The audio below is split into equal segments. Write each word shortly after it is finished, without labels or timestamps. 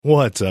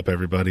What's up,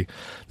 everybody?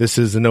 This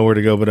is the Nowhere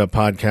to Go But Up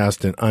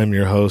podcast, and I'm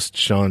your host,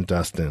 Sean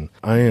Dustin.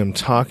 I am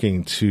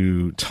talking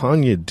to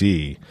Tanya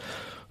D.,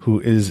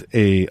 who is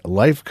a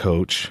life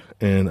coach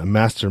and a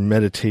master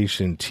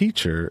meditation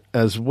teacher,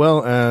 as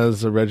well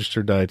as a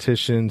registered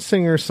dietitian,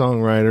 singer,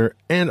 songwriter,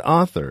 and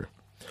author.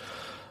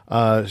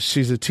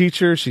 She's a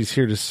teacher. She's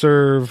here to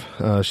serve.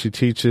 She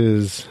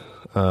teaches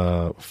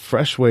a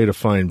fresh way to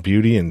find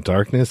beauty in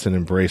darkness and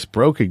embrace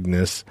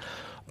brokenness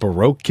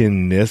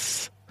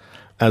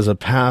as a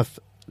path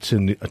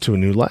to a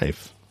new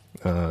life.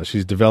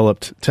 She's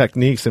developed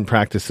techniques and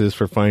practices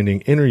for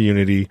finding inner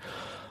unity,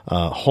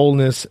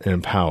 wholeness,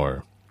 and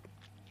power.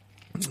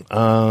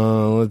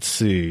 Let's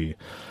see.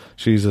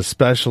 She's a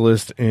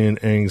specialist in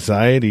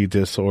anxiety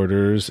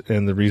disorders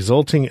and the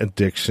resulting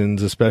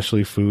addictions,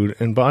 especially food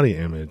and body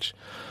image.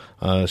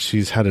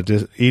 She's had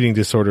a eating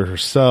disorder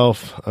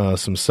herself,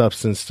 some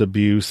substance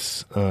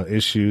abuse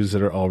issues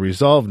that are all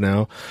resolved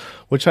now,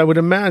 which I would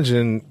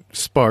imagine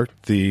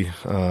sparked the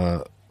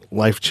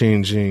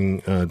life-changing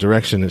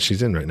direction that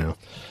she's in right now,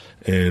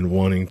 and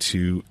wanting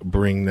to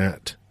bring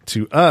that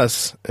to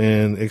us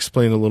and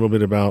explain a little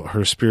bit about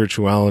her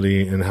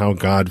spirituality and how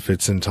God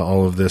fits into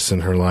all of this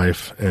in her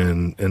life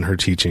and in her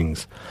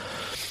teachings.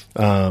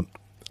 I'm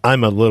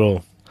a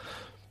little,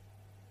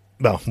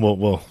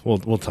 well,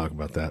 we'll talk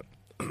about that.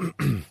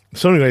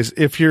 So anyways,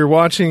 if you're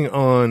watching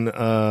on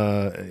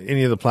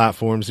any of the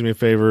platforms, do me a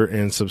favor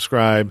and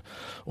subscribe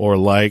or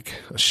like,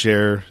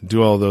 share,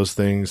 do all those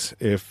things.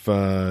 If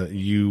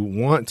you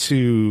want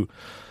to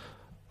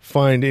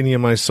find any of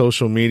my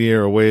social media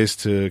or ways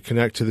to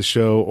connect to the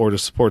show or to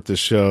support the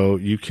show,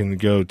 you can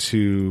go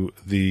to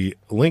the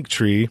link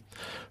tree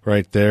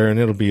right there, and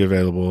it'll be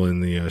available in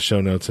the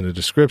show notes and the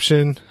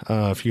description.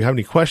 If you have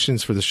any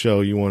questions for the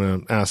show, you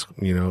want to ask,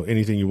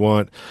 anything you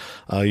want,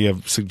 you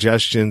have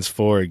suggestions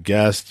for a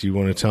guest, you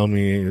want to tell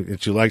me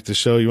that you like the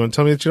show, you want to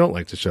tell me that you don't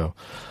like the show,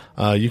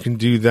 you can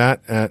do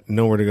that at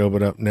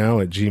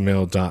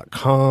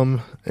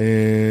nowheretogobutupnow@gmail.com.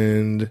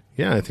 And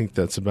yeah, I think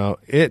that's about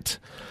it.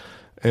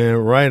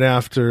 And right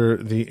after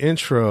the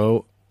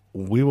intro,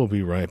 we will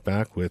be right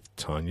back with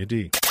Tanya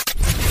D.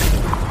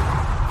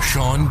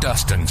 Sean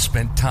Dustin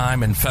spent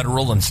time in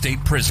federal and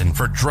state prison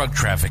for drug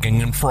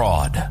trafficking and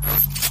fraud.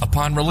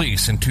 Upon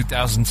release in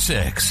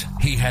 2006,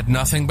 he had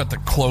nothing but the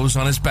clothes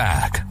on his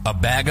back, a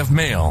bag of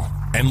mail,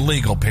 and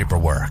legal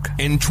paperwork.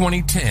 In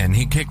 2010,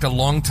 he kicked a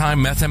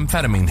long-time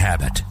methamphetamine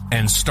habit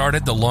and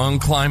started the long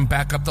climb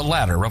back up the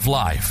ladder of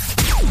life.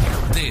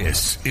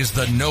 This is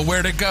the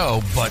Nowhere to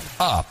Go But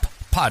Up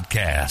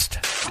podcast.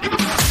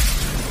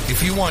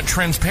 If you want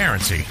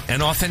transparency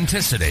and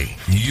authenticity,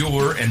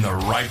 you're in the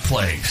right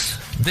place.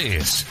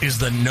 This is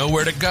the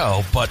Nowhere to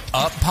Go But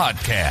Up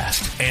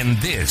podcast, and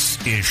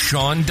this is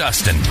Sean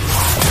Dustin.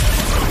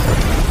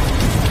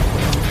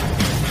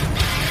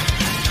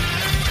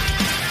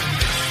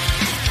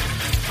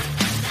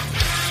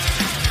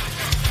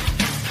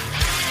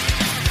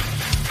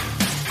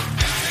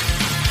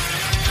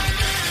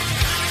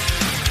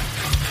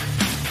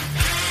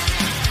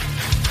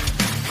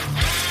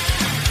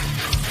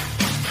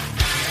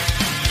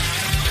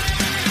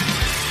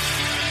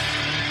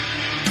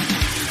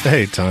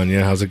 Hey,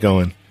 Tanya, how's it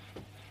going?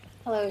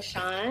 Hello,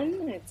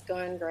 Sean. It's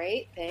going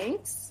great.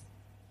 Thanks.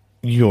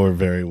 You're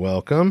very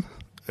welcome,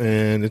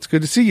 and it's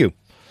good to see you.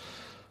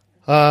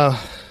 I've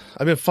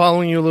been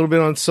following you a little bit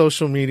on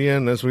social media,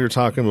 and as we were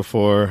talking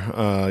before,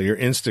 your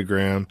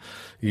Instagram,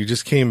 you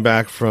just came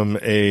back from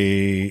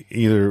a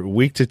either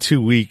week to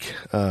 2 week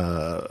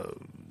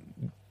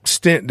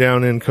stint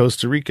down in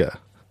Costa Rica.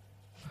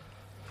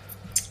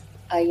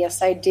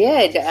 Yes, I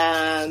did.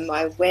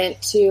 I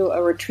went to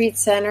a retreat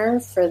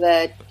center for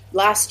the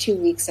last 2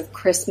 weeks of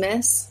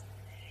Christmas,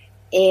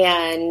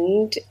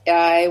 and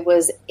I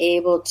was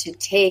able to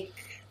take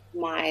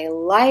my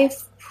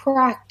life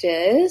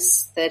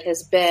practice that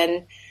I've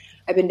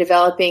been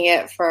developing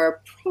it for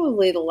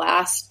probably the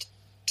last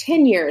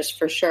 10 years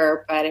for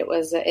sure, but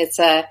it's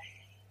a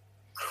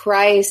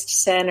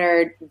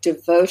Christ-centered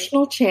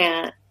devotional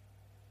chant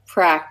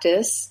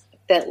practice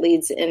that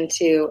leads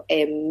into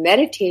a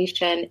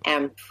meditation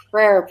and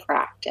prayer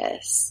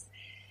practice.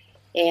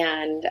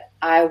 And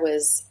I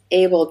was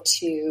able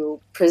to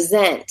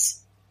present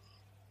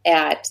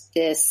at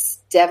this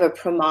Deva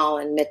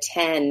Premal in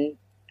Mitten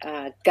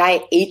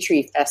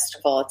Gayatri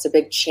Festival. It's a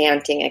big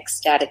chanting,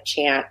 ecstatic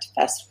chant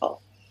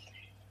festival.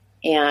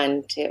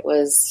 And it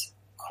was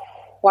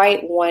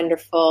quite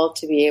wonderful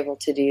to be able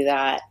to do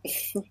that.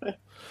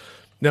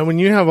 Now, when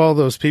you have all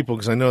those people,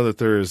 because I know that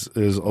there's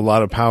a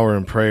lot of power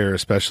in prayer,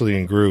 especially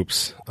in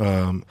groups.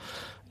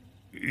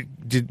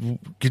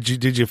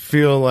 Did you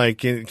feel like?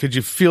 Could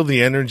you feel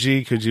the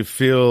energy? Could you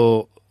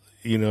feel,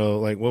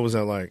 like what was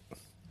that like?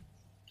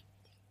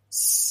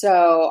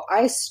 So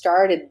I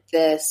started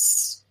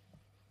this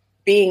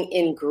being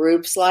in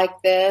groups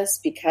like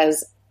this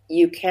because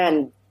you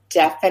can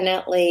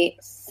definitely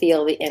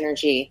feel the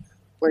energy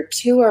where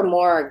two or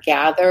more are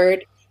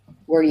gathered,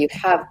 where you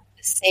have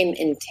the same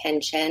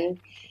intention.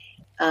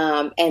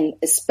 And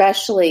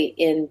especially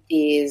in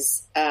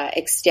these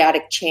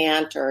ecstatic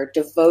chant or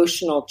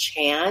devotional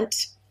chant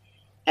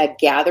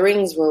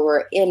gatherings where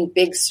we're in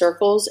big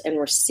circles and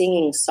we're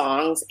singing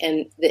songs,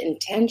 and the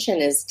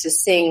intention is to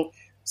sing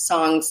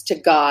songs to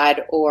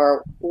God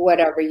or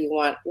whatever you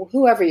want,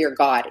 whoever your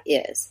God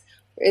is.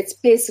 It's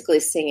basically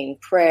singing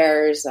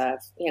prayers of,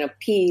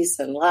 peace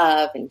and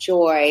love and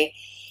joy.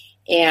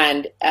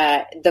 And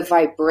the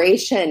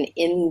vibration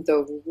in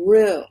the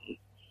room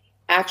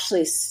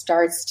actually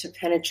starts to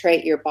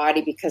penetrate your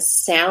body, because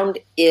sound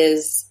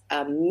is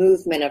a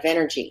movement of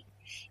energy,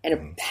 and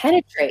it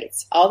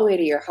penetrates all the way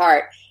to your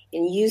heart,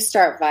 and you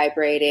start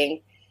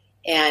vibrating,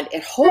 and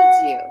it holds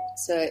you.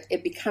 So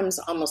it becomes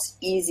almost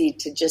easy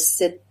to just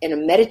sit in a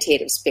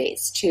meditative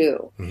space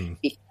too,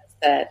 because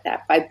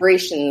that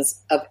vibrations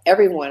of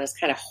everyone is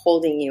kind of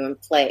holding you in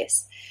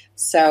place.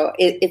 So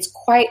it's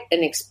quite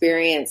an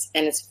experience,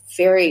 and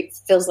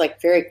feels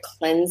like very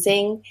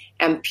cleansing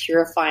and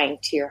purifying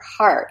to your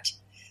heart.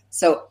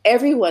 So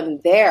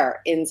everyone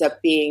there ends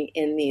up being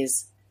in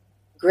these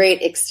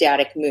great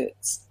ecstatic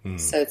moods.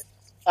 So it's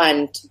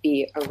fun to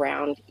be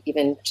around,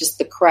 even just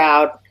the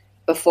crowd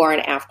before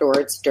and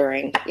afterwards,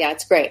 during. Yeah,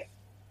 it's great.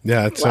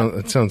 Yeah,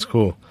 it sounds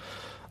cool.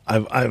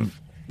 I've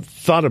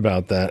thought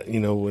about that,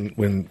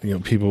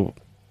 when people,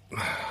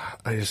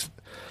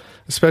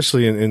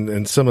 especially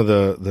in some of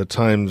the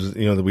times,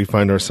 that we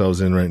find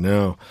ourselves in right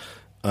now,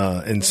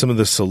 and some of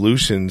the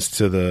solutions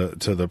to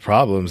the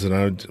problems. And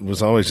I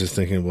was always just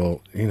thinking,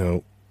 well,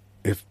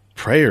 if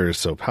prayer is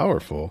so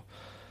powerful,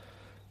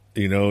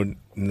 and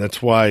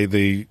that's why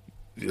they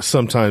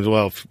sometimes,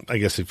 I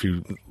guess if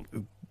you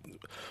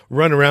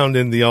run around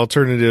in the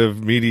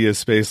alternative media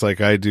space like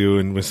I do,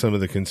 and with some of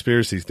the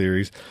conspiracy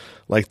theories,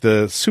 like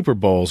the Super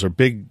Bowls or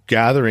big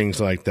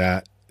gatherings like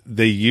that,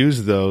 they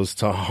use those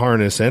to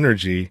harness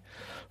energy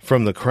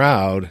from the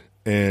crowd.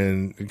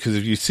 And because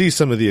if you see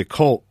some of the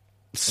occult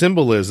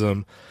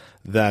symbolism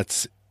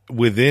that's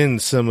within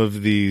some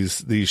of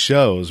these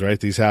shows, right,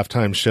 these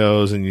halftime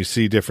shows, and you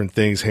see different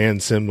things,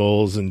 hand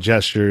symbols and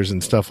gestures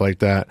and stuff like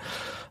that,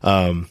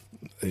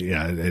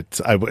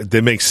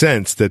 it makes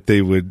sense that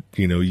they would,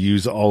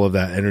 use all of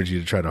that energy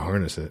to try to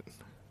harness it.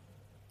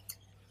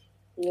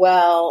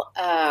 Well,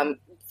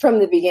 from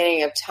the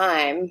beginning of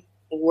time,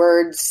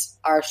 words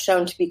are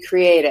shown to be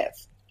creative.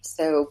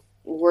 So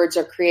words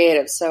are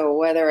creative. So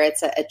whether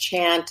it's a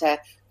chant,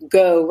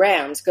 go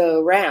Rams,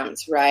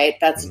 right?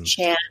 That's a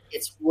chant.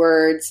 It's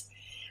words.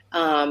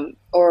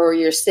 Or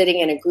you're sitting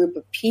in a group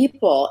of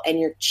people and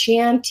you're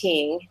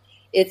chanting.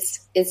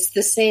 It's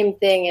the same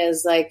thing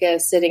as like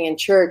sitting in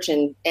church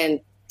and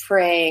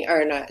praying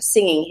or not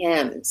singing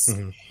hymns,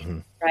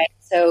 right?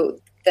 So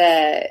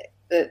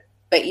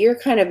but you're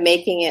kind of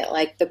making it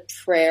like the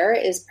prayer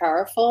is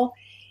powerful.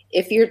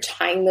 If you're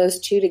tying those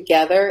two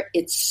together,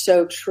 it's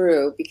so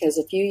true, because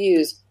if you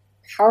use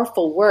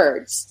powerful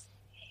words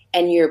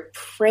and you're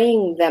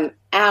praying them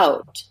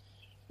out,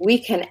 we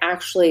can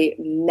actually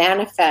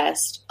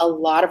manifest a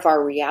lot of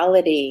our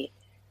reality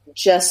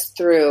just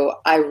through,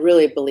 I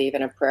really believe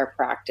in a prayer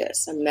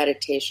practice, a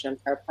meditation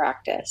and prayer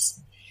practice.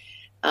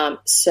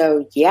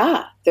 So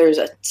yeah, there's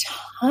a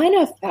ton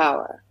of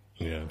power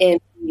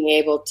in being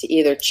able to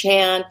either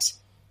chant,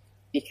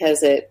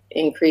 because it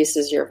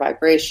increases your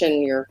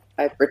vibration, your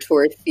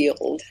vibratory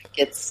field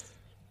gets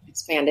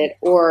expanded,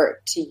 or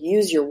to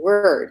use your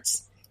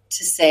words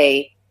to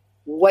say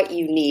what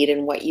you need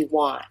and what you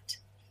want.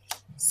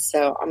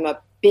 So I'm a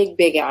big,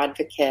 big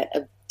advocate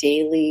of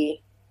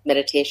daily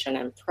meditation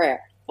and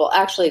prayer. Well,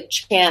 actually,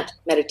 chant,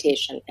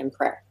 meditation, and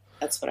prayer.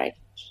 That's what I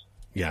teach.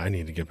 Yeah, I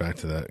need to get back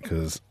to that,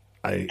 because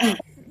I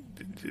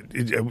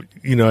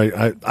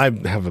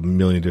have a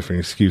million different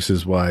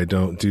excuses why I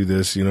don't do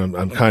this.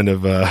 I'm kind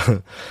of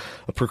a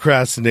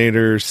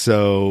procrastinator,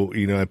 so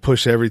I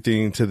push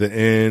everything to the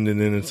end,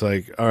 and then it's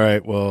like, all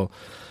right, well.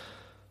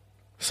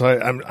 So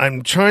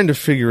I'm trying to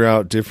figure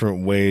out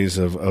different ways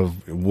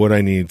of what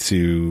I need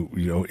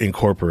to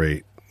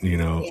incorporate.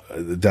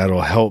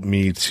 That'll help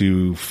me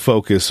to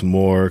focus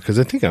more, because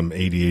I think I'm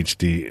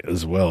ADHD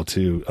as well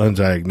too,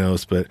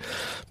 undiagnosed, but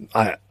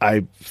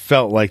I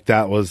felt like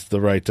that was the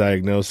right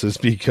diagnosis,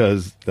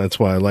 because that's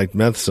why I liked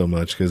meth so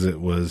much, because it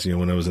was,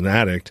 when I was an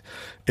addict,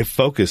 it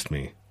focused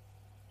me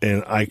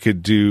and I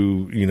could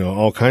do,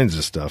 all kinds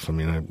of stuff. I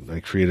mean, I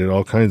created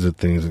all kinds of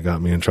things that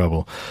got me in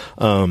trouble.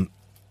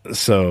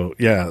 So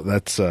yeah,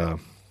 that's,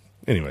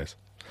 anyways,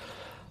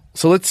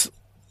 so let's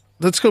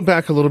go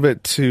back a little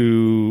bit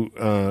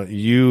to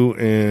you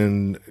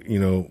and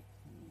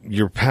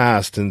your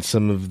past, and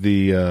some of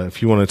the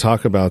if you want to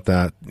talk about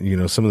that,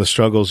 some of the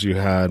struggles you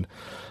had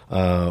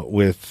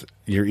with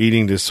your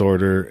eating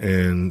disorder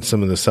and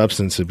some of the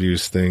substance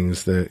abuse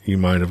things that you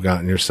might have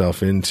gotten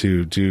yourself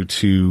into due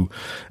to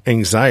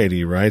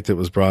anxiety, right? That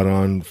was brought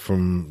on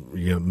from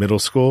middle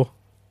school.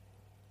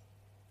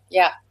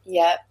 Yeah.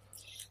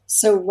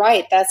 So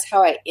right, that's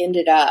how I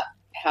ended up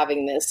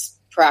having this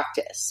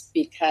practice,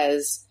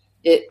 because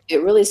it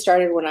really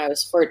started when I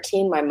was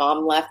 14. My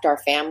mom left our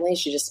family.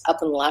 She just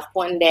up and left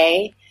one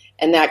day.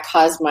 And that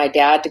caused my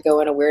dad to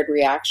go in a weird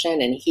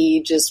reaction. And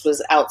he just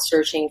was out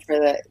searching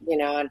for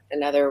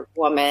another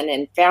woman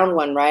and found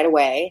one right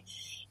away.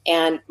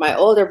 And my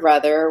older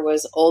brother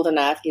was old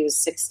enough, he was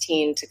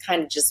 16, to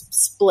kind of just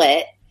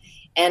split.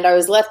 And I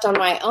was left on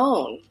my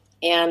own.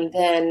 And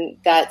then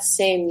that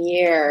same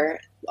year,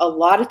 a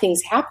lot of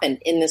things happened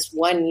in this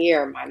 1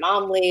 year. My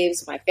mom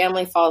leaves, my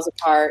family falls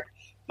apart,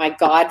 my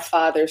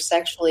godfather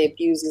sexually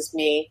abuses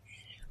me.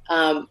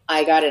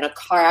 I got in a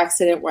car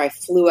accident where I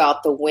flew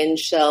out the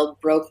windshield,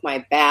 broke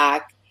my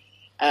back,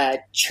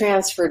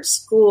 transferred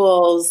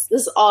schools.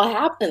 This all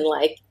happened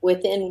like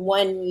within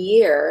 1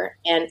 year.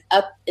 And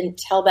up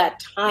until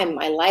that time,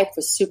 my life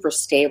was super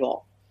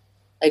stable,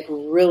 like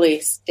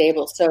really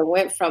stable. So it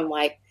went from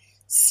like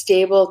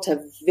stable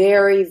to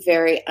very,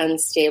 very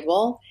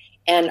unstable.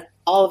 And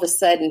all of a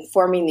sudden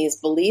forming these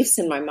beliefs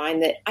in my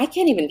mind that I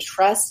can't even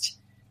trust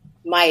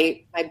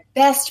my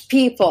best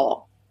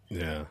people.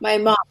 Yeah. My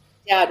mom,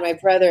 dad, my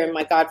brother, and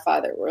my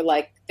godfather were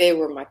like, they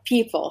were my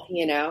people,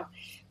 you know?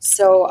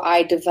 So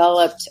I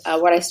developed,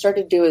 what I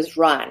started to do is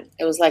run.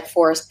 It was like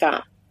Forrest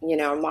Gump, you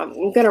know, I'm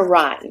going to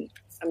run.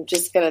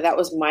 That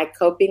was my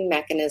coping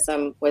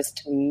mechanism, was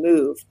to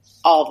move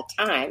all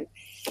the time.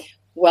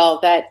 Well,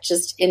 that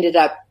just ended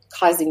up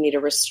causing me to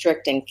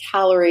restrict in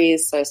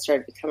calories. So I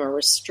started to become a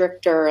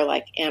restrictor,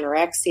 like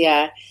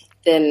anorexia.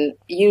 Then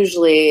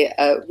usually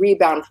a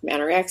rebound from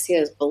anorexia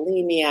is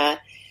bulimia.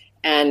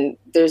 And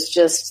there's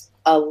just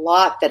a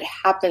lot that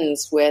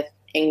happens with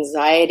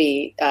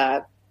anxiety.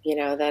 It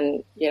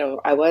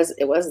was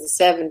the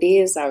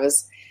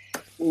 70s.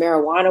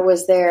 Marijuana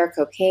was there,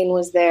 cocaine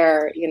was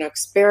there, you know,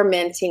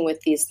 experimenting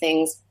with these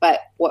things. But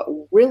what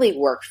really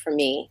worked for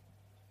me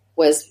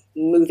was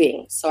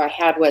moving. So I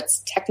had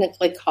what's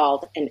technically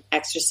called an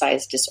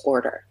exercise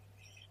disorder,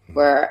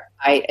 where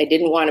I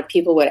didn't want to,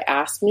 people would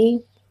ask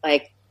me,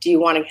 like, do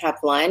you want to have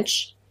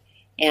lunch?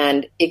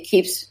 And it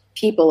keeps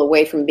people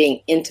away from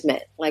being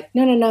intimate. Like,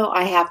 no,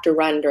 I have to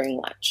run during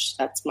lunch.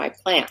 That's my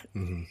plan.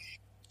 Mm-hmm.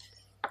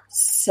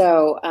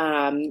 So,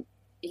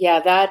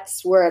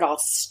 that's where it all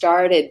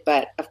started.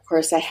 But of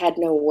course I had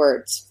no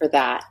words for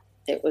that.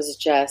 It was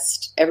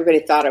just, everybody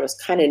thought I was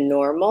kind of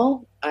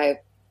normal. I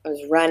was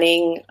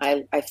running.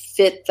 I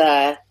fit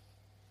the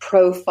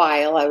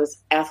profile. I was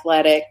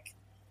athletic,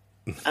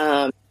 you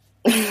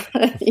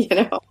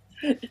know,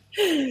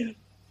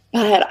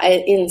 but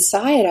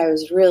inside I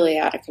was really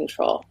out of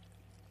control.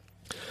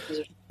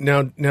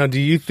 Now, do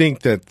you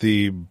think that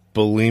the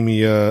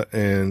bulimia,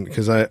 and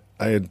because I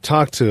had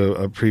talked to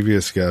a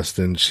previous guest,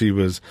 and she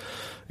was,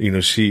 you know,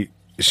 she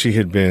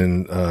had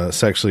been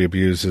sexually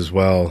abused as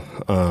well,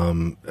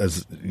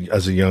 as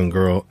a young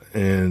girl,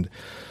 and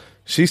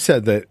she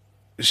said that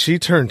she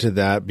turned to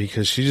that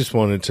because she just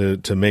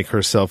wanted to make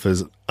herself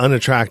as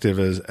unattractive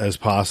as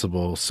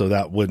possible, so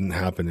that wouldn't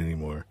happen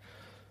anymore.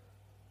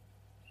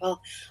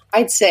 Well,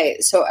 I'd say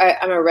so.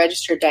 I'm a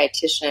registered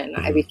dietitian.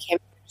 Mm-hmm. I became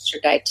a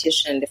registered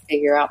dietitian to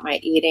figure out my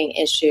eating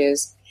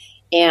issues,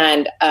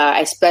 and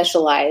I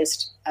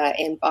specialized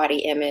in body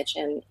image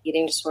and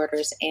eating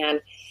disorders.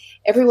 And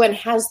everyone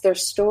has their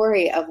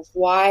story of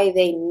why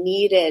they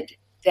needed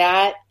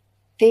that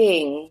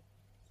thing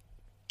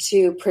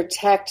to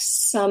protect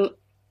something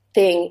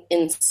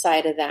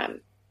inside of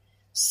them.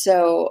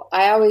 So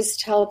I always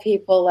tell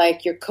people,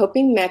 like, your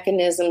coping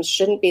mechanisms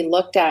shouldn't be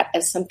looked at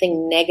as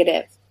something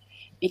negative,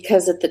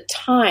 because at the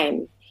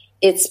time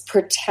it's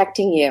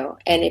protecting you.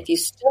 And if you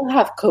still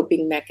have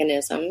coping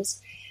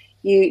mechanisms,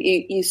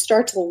 you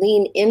start to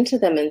lean into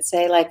them and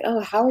say, like, oh,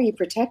 how are you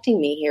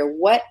protecting me here?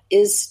 What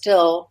is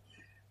still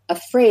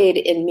afraid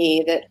in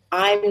me that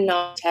I'm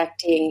not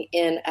protecting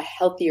in a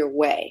healthier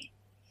way?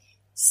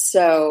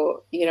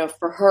 So, you know,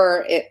 for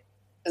her,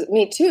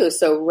 me too.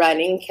 So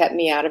running kept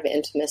me out of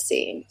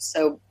intimacy.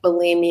 So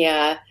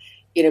bulimia,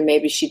 you know,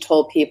 maybe she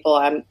told people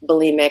I'm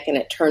bulimic and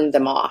it turned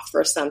them off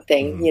or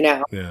something, you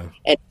know. Yeah.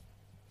 And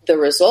the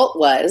result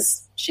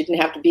was she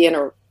didn't have to be in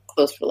a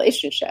close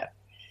relationship.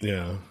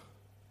 Yeah.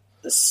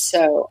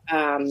 So,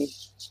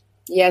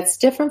 it's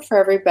different for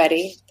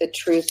everybody. The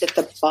truth at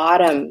the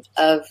bottom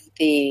of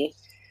the,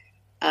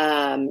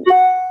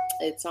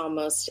 it's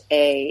almost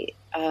I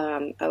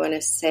want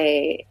to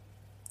say,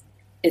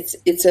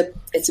 it's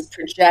a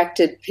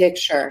projected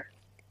picture.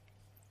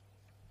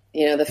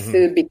 You know, the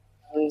food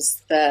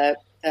becomes the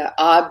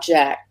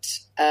object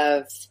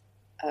of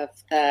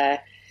the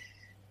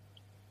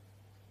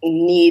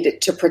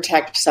need to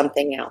protect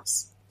something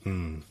else.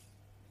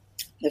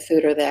 The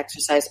food or the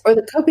exercise or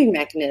the coping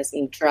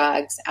mechanism,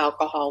 drugs,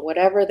 alcohol,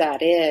 whatever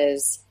that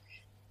is,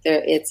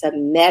 it's a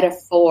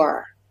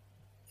metaphor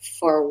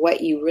for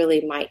what you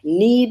really might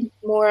need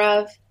more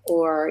of,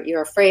 or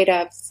you're afraid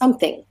of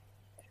something.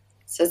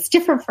 So it's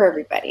different for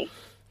everybody.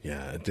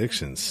 Yeah,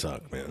 addictions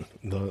suck, man.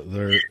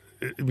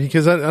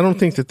 Because I don't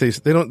think that they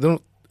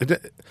don't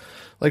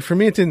like, for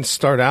me, it didn't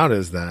start out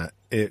as that.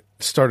 It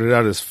started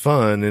out as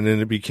fun, and then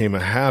it became a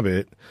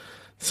habit,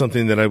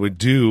 something that I would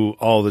do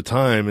all the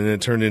time, and then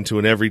it turned into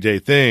an everyday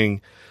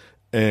thing,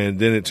 and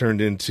then it turned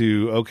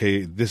into,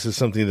 okay, this is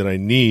something that I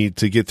need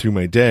to get through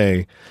my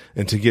day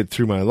and to get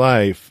through my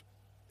life,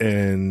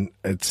 and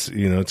it's,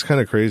 it's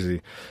kind of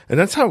crazy. And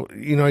that's how,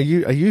 I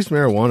used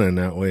marijuana in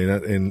that way.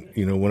 And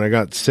when I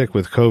got sick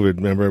with COVID,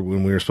 remember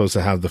when we were supposed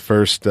to have the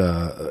first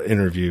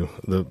interview,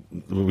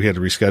 we had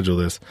to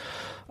reschedule this.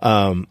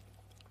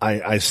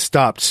 I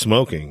stopped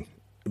smoking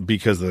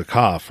because of the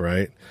cough,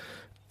 right?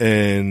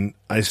 And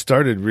I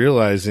started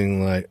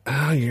realizing, like,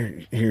 oh,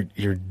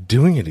 you're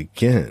doing it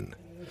again.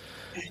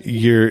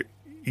 Even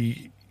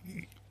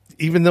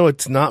though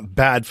it's not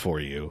bad for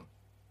you,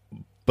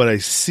 but I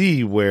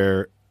see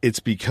where it's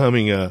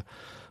becoming a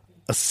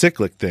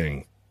cyclic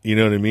thing. You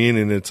know what I mean?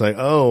 And it's like,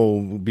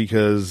 oh,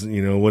 because,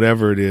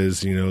 whatever it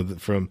is,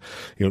 from,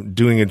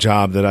 doing a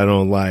job that I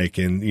don't like,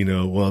 and,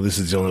 well, this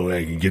is the only way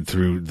I can get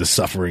through the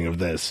suffering of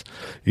this,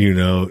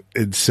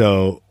 and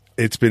so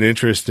it's been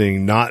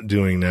interesting not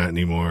doing that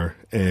anymore,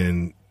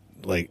 and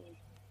like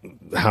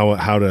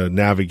how to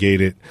navigate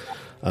it.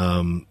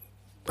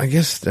 I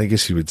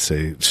guess you would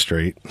say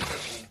straight.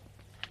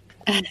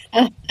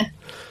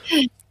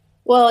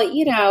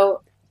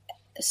 Well,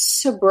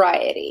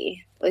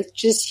 sobriety. Let's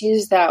just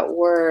use that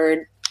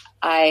word.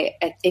 I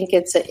think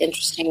it's an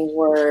interesting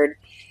word.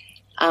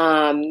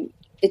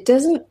 It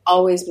doesn't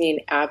always mean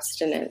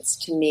abstinence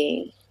to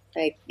me.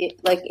 Like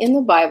in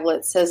the Bible,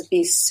 it says,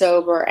 be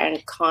sober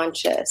and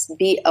conscious,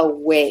 be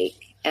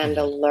awake and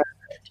alert.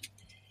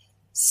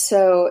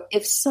 So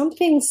if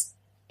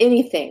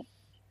anything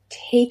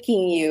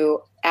taking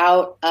you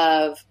out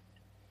of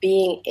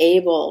being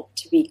able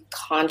to be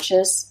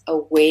conscious,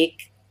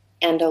 awake,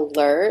 and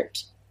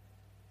alert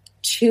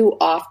too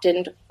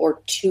often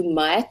or too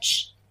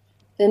much,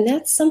 then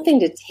that's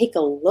something to take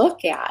a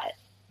look at,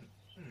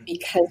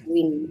 because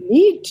we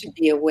need to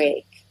be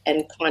awake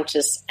and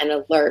conscious and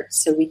alert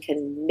so we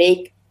can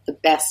make the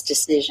best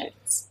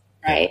decisions,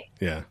 right?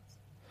 Yeah.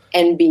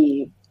 And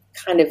be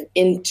kind of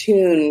in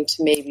tune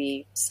to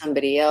maybe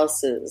somebody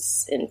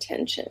else's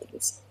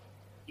intentions.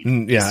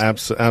 Yeah,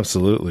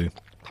 absolutely.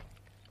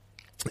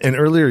 And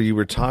earlier you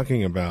were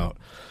talking about,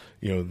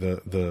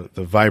 the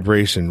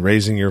vibration,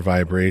 raising your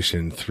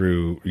vibration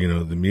through,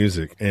 the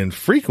music, and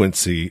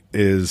frequency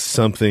is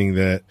something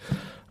that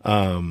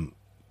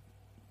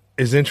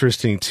is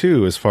interesting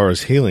too, as far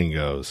as healing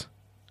goes.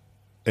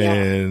 Yeah.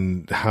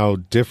 And how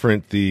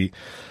different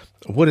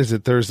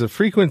there's a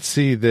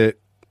frequency that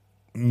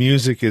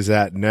music is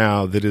at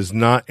now that is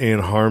not in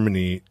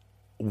harmony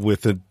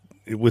with the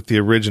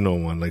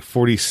original one, like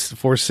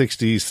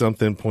 460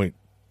 something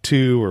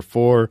 0.2 or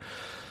 4.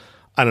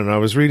 I don't know. I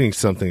was reading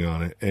something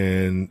on it,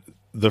 and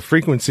the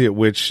frequency at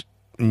which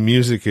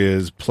music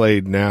is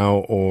played now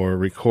or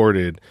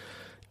recorded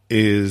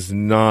is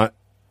not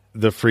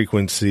the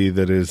frequency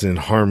that is in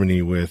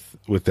harmony with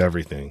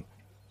everything.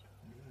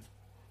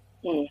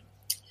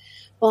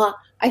 Well,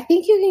 I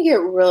think you can get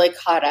really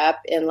caught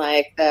up in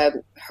like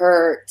the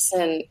hertz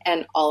and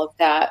all of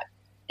that,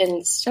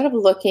 instead of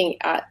looking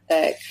at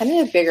the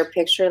kind of bigger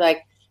picture.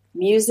 Like,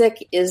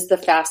 music is the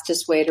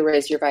fastest way to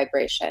raise your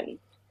vibration.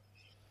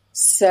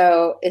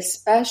 So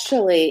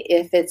especially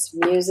if it's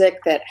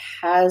music that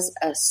has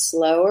a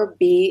slower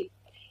beat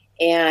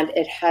and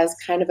it has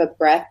kind of a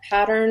breath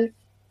pattern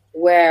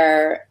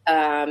where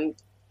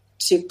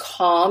to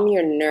calm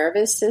your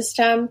nervous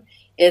system,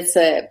 it's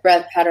a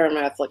breath pattern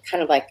of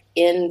kind of like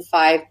in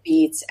 5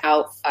 beats,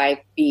 out 5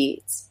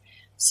 beats.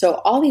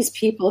 So all these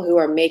people who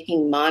are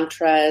making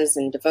mantras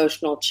and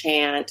devotional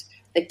chant,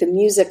 like the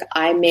music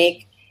I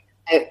make,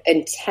 I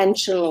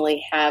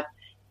intentionally have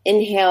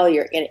inhale,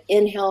 you're going to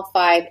inhale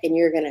 5 and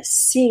you're going to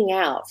sing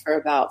out for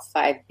about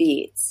 5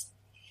 beats.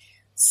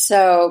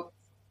 So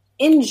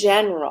in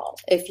general,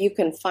 if you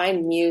can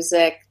find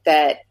music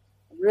that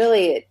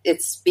really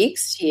it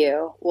speaks to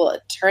you, well,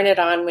 turn it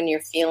on when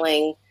you're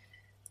feeling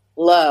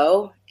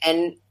low,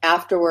 and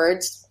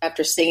afterwards,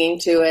 after singing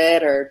to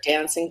it or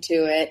dancing to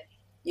it,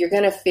 you're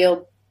going to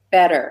feel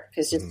better,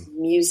 because just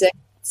music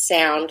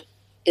sound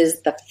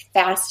is the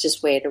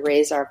fastest way to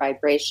raise our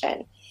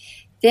vibration.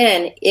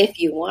 Then if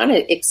you want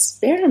to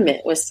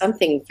experiment with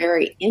something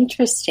very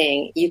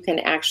interesting, you can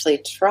actually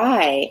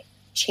try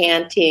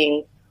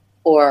chanting,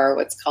 or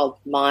what's called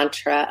a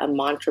mantra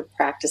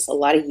practice. A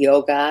lot of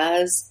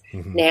yogas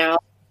now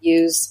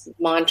use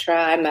mantra.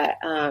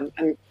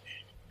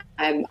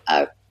 I'm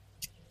a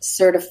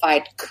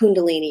certified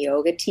Kundalini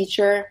yoga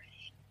teacher.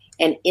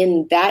 And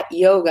in that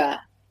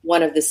yoga,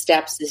 one of the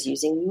steps is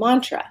using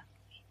mantra.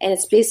 And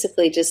it's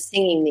basically just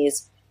singing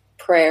these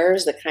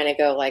prayers that kind of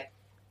go like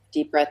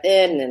deep breath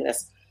in and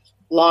this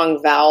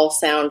long vowel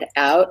sound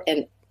out.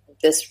 And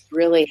this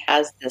really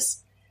has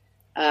this,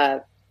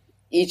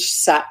 each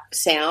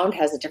sound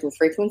has a different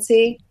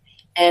frequency,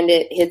 and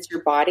it hits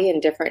your body in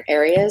different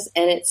areas,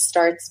 and it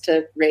starts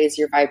to raise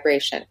your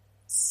vibration.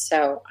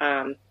 So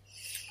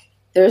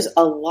there's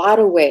a lot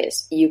of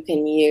ways you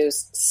can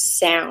use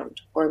sound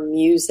or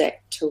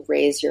music to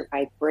raise your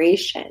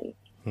vibration.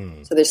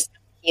 So there's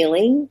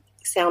healing,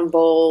 sound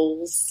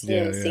bowls,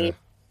 singing,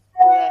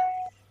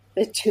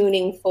 the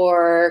tuning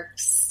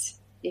forks.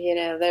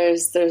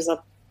 There's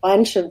a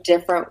bunch of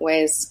different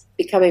ways,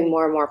 becoming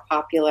more and more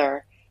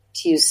popular,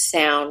 to use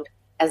sound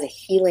as a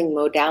healing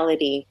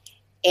modality.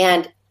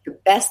 And the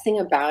best thing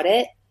about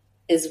it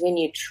is when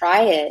you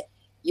try it,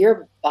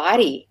 your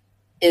body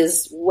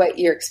is what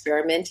you're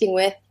experimenting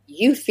with.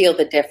 You feel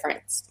the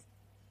difference.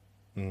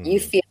 You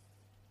feel,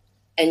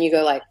 and you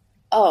go like,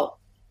 oh,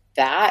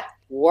 that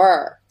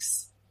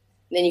works.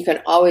 And then you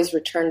can always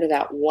return to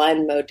that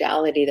one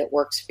modality that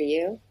works for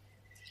you.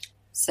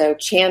 So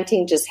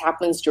chanting just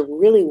happens to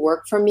really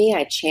work for me.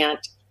 I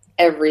chant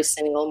every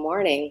single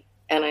morning,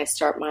 and I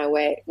start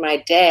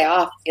my day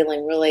off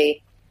feeling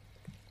really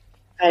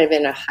kind of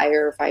in a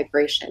higher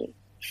vibration.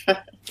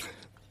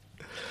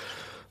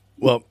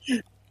 Well,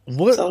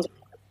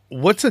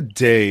 what's a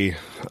day,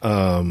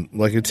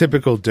 like a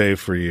typical day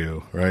for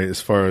you, right?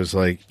 As far as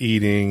like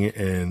eating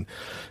and,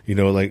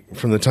 like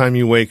from the time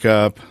you wake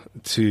up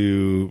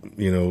to,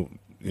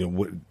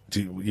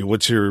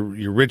 what's your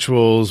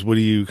rituals? What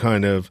do you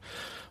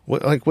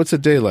what's a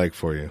day like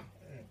for you?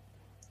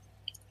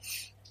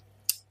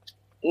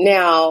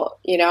 Now,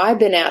 I've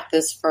been at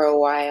this for a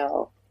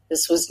while.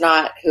 This was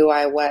not who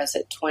I was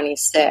at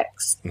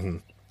 26. Mm-hmm.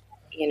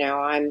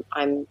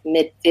 I'm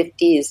mid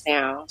 50s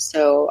now.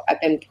 So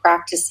I've been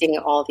practicing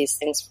all these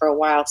things for a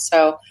while.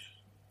 So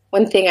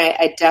one thing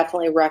I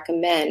definitely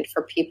recommend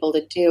for people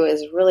to do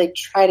is really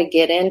try to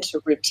get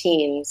into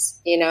routines.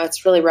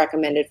 It's really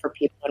recommended for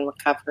people in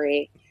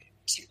recovery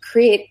to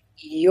create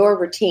your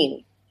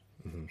routine.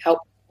 Mm-hmm.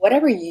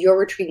 Whatever your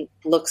routine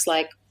looks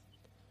like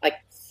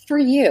for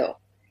you.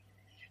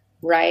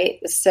 Right.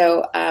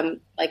 So,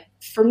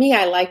 for me,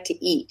 I like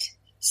to eat.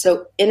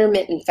 So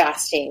intermittent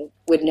fasting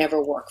would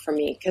never work for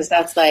me because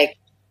it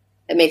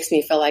makes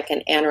me feel like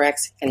an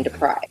anorexic and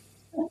deprived.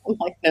 I'm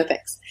like, no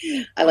thanks.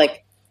 I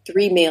like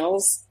 3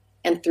 meals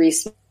and 3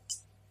 snacks.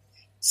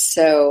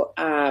 So,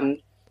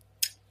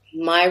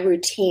 my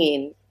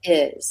routine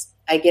is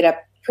I get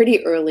up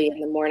pretty early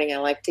in the morning. I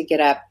like to get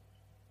up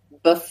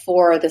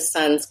before the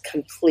sun's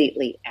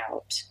completely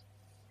out.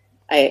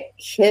 I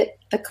hit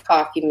the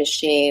coffee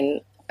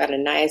machine. Got a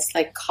nice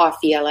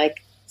coffee. I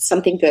like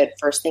something good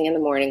first thing in the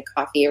morning,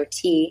 coffee or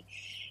tea,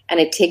 and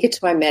I take it to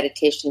my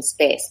meditation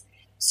space.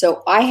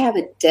 So I have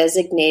a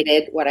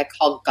designated what I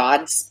call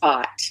God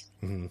spot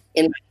in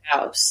my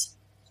house.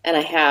 And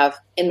I have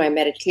in my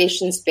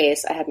meditation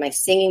space, I have my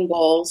singing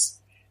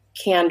bowls,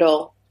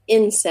 candle,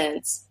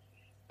 incense,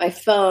 my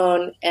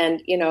phone,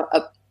 and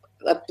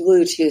a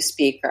Bluetooth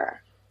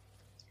speaker.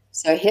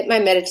 So I hit my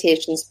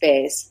meditation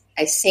space.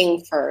 I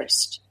sing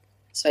first.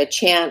 So I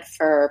chant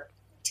for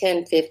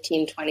 10,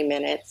 15, 20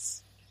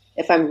 minutes.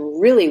 If I'm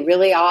really,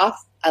 really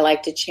off, I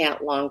like to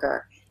chant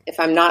longer. If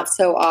I'm not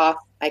so off,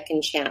 I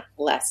can chant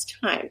less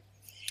time.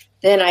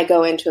 Then I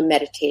go into a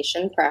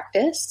meditation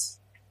practice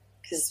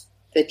because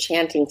the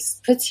chanting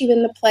puts you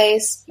in the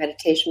place.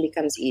 Meditation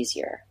becomes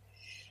easier.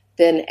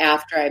 Then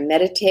after I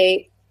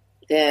meditate,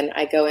 then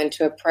I go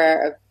into a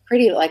prayer,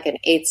 pretty like an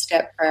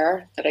 8-step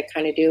prayer that I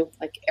kind of do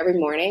every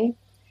morning.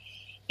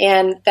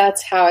 And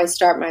that's how I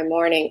start my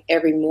morning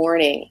every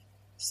morning.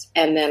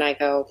 And then I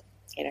go,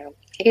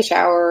 take a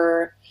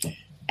shower.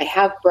 I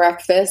have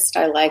breakfast.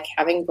 I like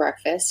having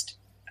breakfast.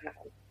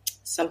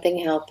 Something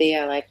healthy.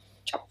 I like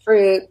chopped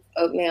fruit,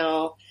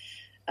 oatmeal,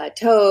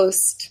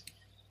 toast,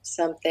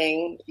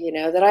 something,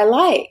 that I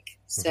like.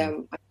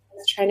 So I'm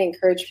trying to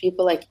encourage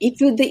people, eat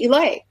food that you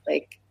like.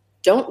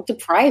 Don't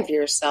deprive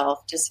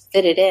yourself. Just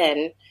fit it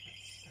in.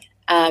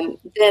 Then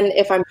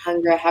if I'm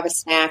hungry, I have a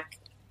snack.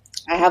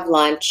 I have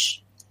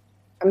lunch.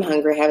 I'm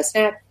hungry, I have a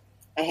snack.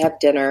 I have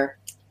dinner.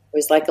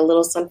 Always like a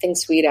little something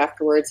sweet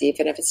afterwards,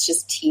 even if it's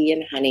just tea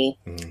and honey.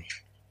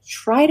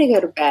 Try to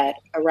go to bed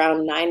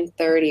around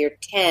 9:30 or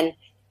 10.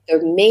 The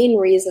main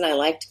reason I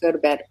like to go to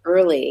bed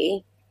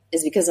early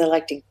is because I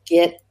like to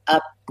get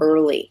up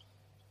early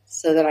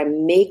so that I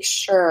make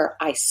sure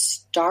I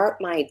start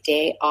my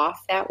day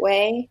off that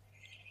way,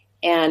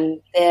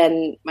 and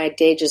then my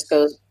day just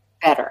goes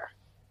better.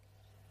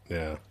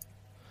 Yeah.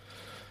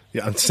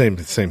 Yeah, same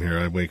here.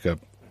 I wake up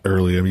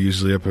early. I'm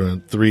usually up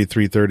around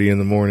 3:30 in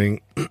the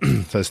morning.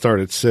 So I start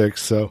at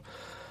 6. So,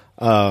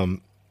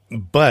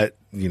 but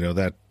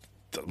that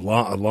a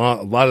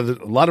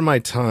lot of my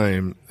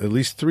time, at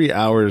least 3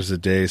 hours a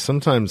day,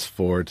 sometimes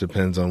 4, it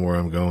depends on where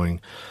I'm going,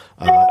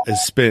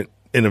 is spent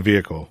in a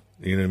vehicle.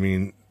 You know what I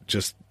mean?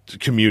 Just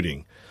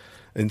commuting.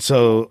 And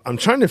so I'm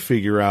trying to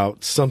figure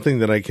out something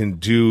that I can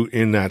do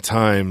in that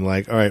time. All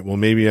right, well,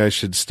 maybe I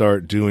should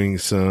start doing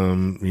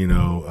some,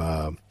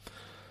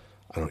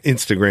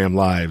 Instagram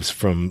lives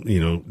from,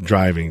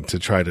 driving to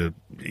try to,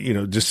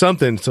 just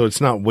something so it's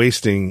not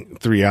wasting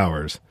 3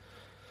 hours.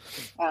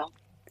 Wow.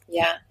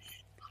 Yeah.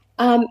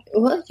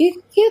 Well,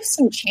 you give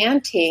some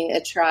chanting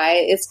a try.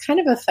 It's kind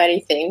of a funny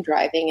thing,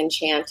 driving and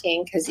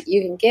chanting, because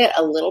you can get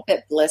a little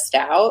bit blissed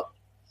out.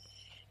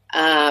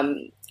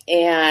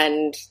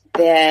 And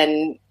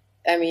then,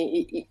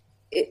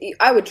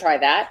 I would try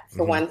that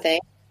for one thing,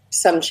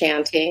 some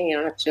chanting. You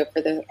don't have to do it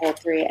for the whole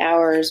 3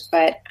 hours,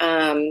 but,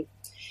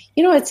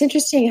 it's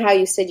interesting how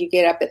you said you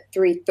get up at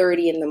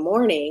 3:30 in the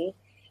morning,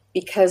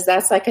 because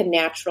that's like a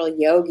natural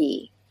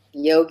yogi.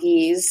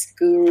 Yogis,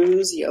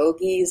 gurus,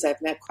 yogis,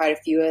 I've met quite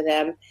a few of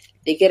them.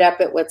 They get up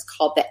at what's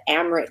called the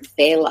Amrit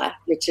Vela,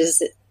 which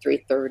is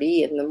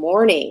 3:30 in the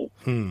morning.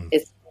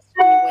 It's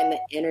when the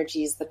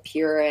energy is the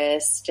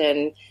purest,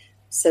 and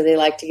so they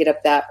like to get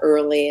up that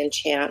early and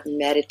chant and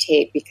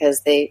meditate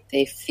because they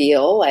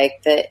feel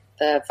like the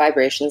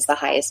vibration's the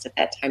highest at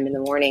that time in the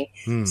morning.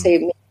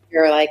 So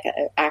you're like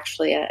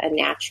actually a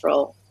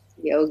natural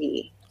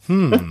yogi.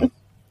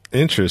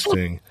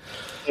 Interesting.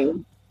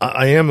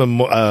 I am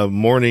a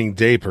morning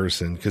day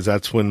person because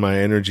that's when my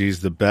energy is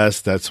the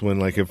best. That's when,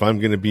 like, if I'm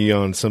going to be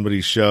on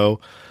somebody's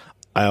show,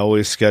 I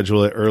always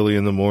schedule it early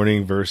in the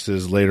morning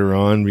versus later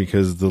on,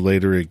 because the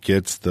later it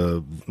gets,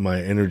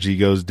 my energy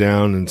goes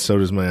down, and so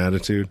does my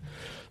attitude.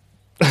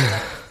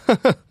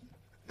 That's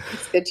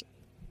good.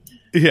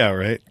 Yeah,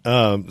 right.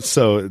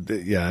 So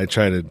I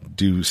try to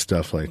do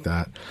stuff like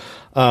that.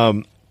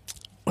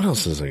 What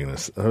else was I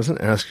was going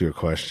to ask you a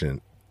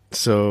question.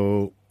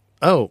 So,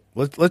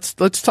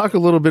 let's talk a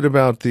little bit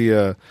about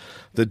the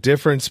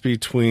difference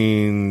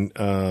between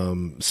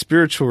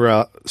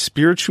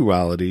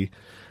spirituality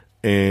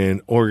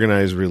and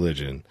organized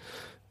religion.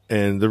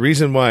 And the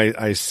reason why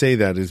I say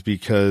that is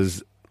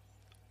because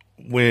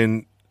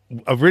when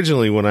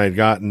I'd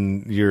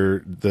gotten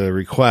the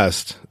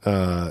request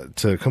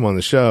to come on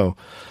the show,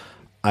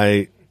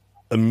 I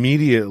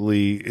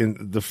immediately,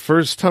 in the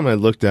first time I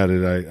looked at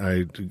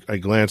it, I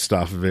glanced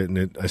off of it,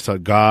 and I saw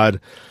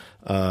God,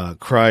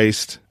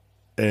 Christ,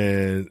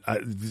 and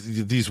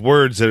these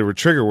words that were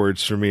trigger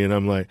words for me, and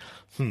I'm like,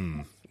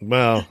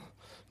 well,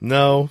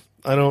 no,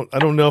 I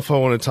don't know if I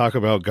want to talk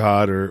about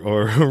God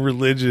or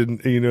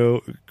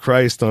religion,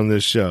 Christ on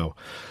this show.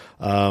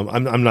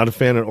 I'm not a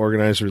fan of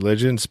organized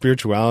religion.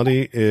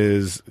 Spirituality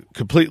is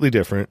completely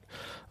different.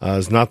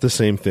 It's not the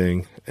same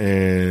thing.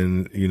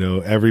 And,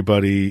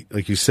 everybody,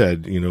 like you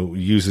said,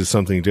 uses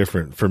something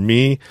different. For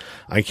me,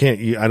 I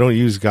don't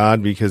use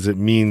God because it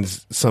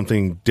means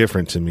something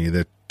different to me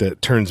that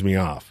turns me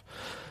off.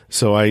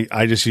 So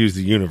I just use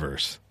the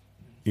universe,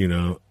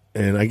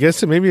 and I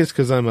guess maybe it's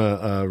because I'm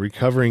a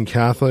recovering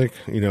Catholic,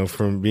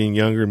 from being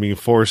younger and being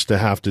forced to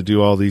have to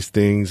do all these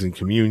things and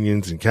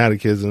communions and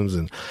catechisms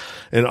and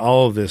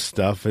all of this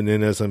stuff. And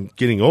then as I'm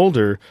getting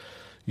older,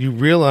 you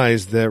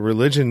realize that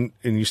religion,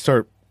 and you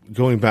start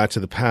going back to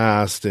the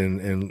past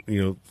and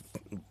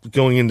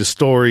going into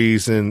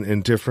stories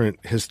and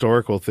different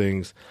historical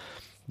things,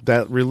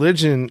 that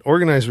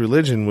organized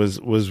religion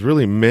was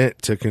really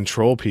meant to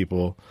control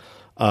people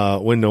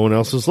when no one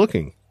else was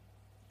looking.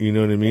 You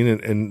know what I mean?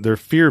 And they're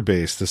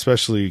fear-based,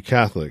 especially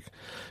Catholic.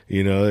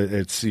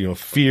 It's,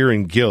 fear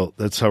and guilt.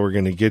 That's how we're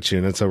going to get you,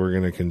 and that's how we're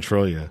going to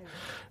control you.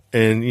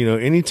 And,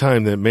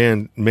 anytime that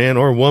man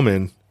or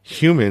woman,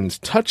 humans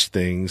touch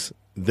things,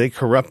 they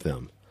corrupt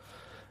them.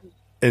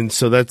 And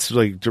so that's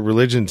like the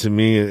religion to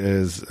me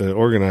is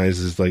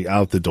organized is like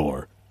out the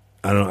door.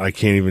 I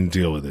can't even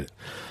deal with it.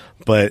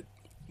 But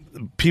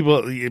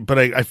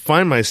I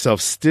find myself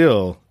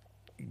still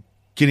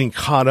getting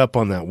caught up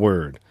on that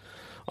word,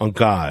 on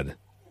God.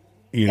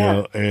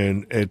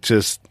 And it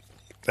just,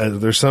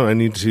 there's something I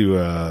need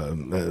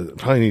to,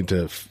 probably need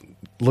to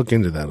look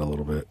into that a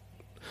little bit.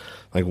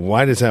 Like,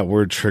 why does that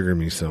word trigger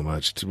me so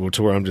much to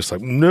where I'm just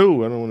like,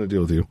 no, I don't want to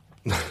deal with you.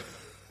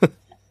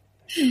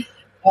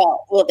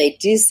 Well, they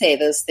do say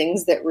those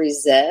things that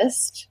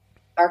resist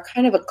are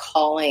kind of a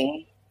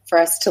calling for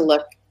us to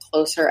look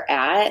closer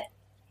at,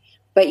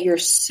 but you're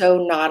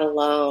so not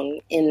alone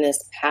in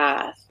this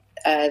path.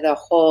 The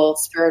whole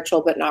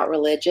spiritual but not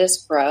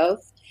religious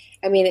growth.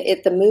 I mean,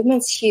 the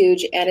movement's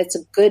huge, and it's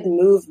a good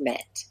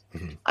movement.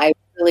 Mm-hmm. I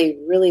really,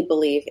 really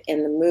believe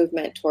in the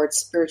movement towards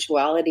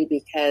spirituality,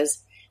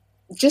 because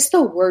just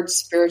the word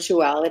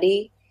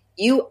spirituality,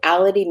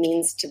 you-ality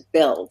means to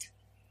build.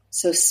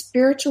 So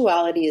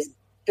spirituality is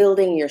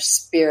building your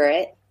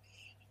spirit,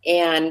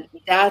 and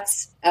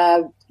that's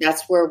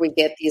where we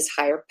get these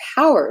higher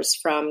powers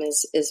from,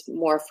 is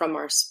more from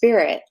our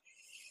spirit.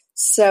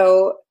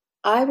 So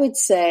I would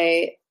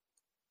say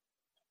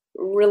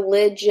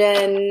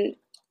religion,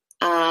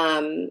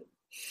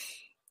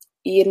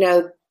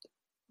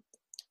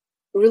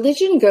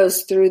 religion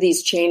goes through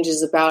these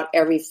changes about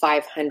every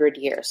 500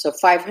 years. So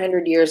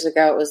 500 years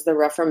ago, it was the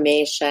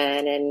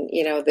Reformation, and,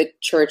 the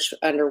church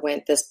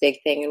underwent this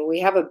big thing. And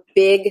we have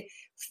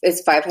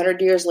it's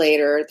 500 years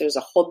later, there's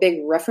a whole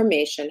big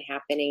Reformation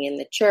happening in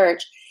the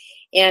church.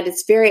 And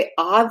it's very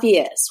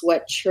obvious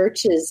what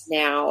churches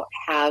now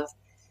have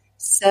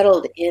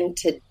settled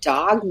into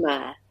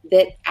dogma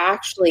that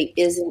actually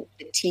isn't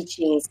the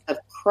teachings of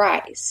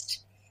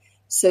Christ.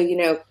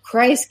 So,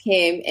 Christ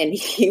came and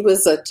he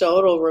was a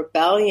total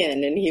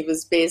rebellion, and he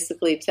was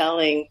basically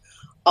telling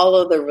all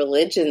of the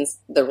religion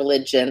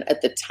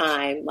at the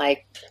time,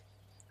 like,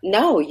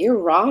 no, you're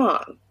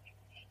wrong,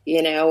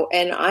 and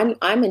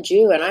I'm a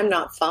Jew, and I'm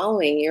not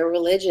following your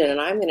religion, and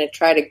I'm going to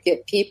try to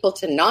get people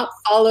to not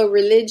follow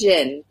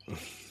religion.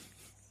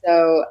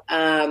 So,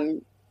 now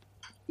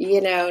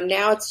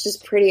it's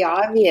just pretty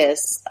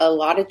obvious. A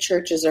lot of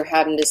churches are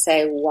having to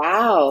say,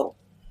 wow,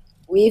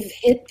 we've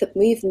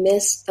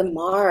missed the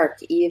mark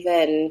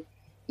even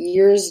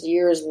years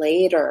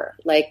later.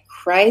 Like,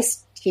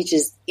 Christ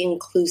teaches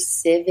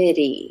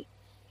inclusivity.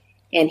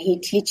 and he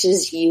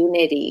teaches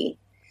unity.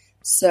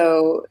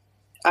 So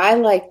I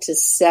like to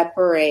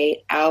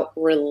separate out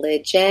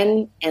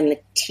religion, and the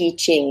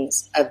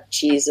teachings of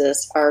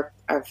Jesus are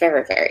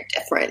very, very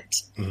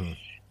different. Mm-hmm.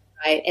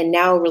 Right? And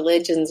now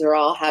religions are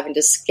all having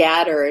to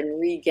scatter and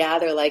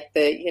regather, like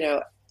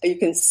you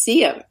can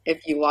see them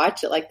if you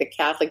watch it. Like the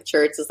Catholic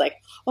Church is like,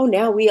 oh,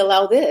 now we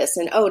allow this,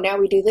 and oh, now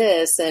we do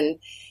this, and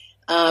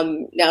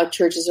now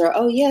churches are,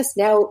 oh yes,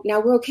 now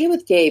we're okay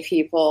with gay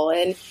people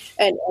and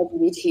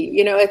LGBT.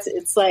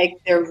 It's like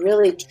they're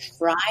really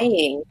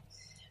trying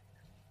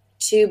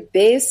to,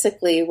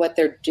 basically what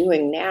they're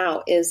doing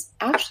now is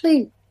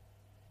actually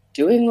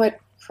doing what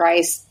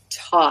Christ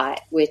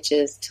taught, which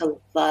is to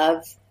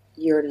love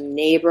your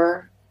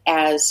neighbor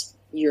as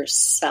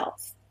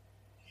yourself.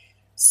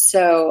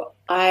 So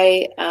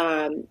I,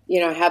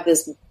 have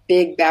this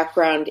big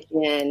background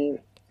in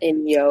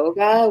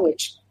yoga,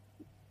 which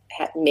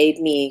had made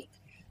me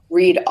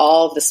read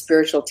all the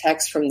spiritual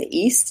texts from the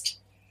East.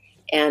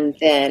 And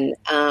then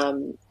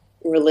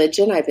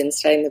religion, I've been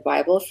studying the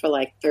Bible for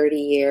like 30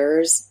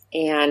 years.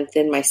 And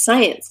then my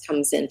science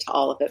comes into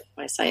all of it,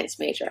 my science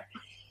major.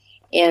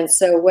 And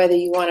so whether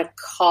you want to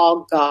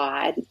call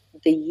God,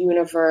 the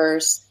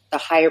universe, the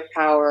higher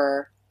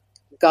power,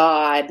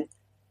 God,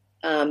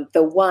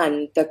 the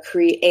one, the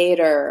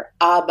creator,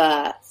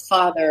 Abba,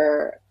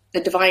 Father, the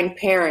divine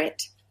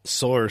parent.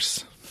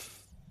 Source.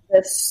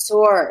 The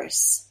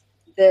source.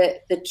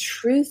 The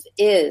truth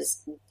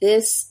is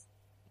this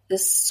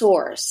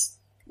source,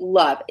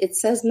 love. It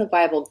says in the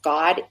Bible,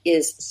 God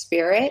is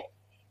spirit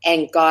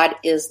and God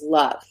is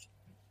love.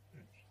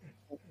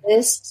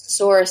 This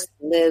source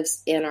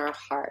lives in our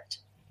heart.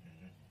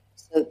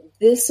 So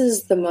this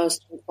is the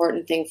most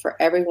important thing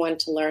for everyone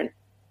to learn.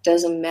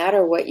 Doesn't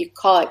matter what you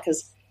call it,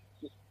 because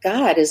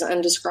God is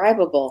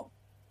undescribable.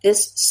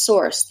 This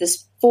source,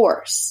 this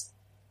force,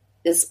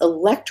 this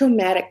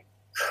electromagnetic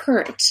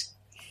current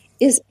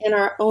is in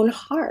our own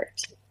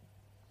heart.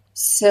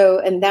 So,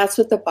 and that's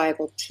what the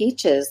Bible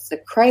teaches,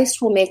 that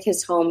Christ will make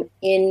his home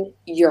in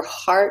your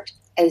heart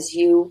as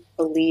you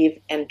believe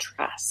and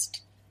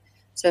trust.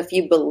 So if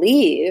you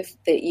believe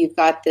that you've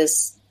got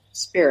this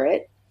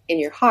spirit in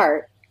your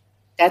heart,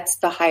 that's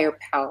the higher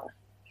power.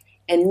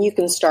 And you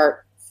can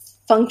start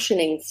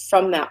functioning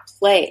from that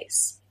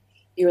place.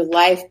 Your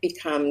life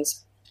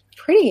becomes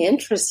pretty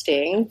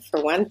interesting,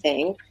 for one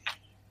thing,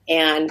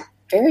 and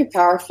very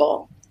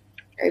powerful,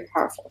 very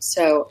powerful.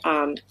 So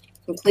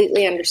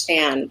completely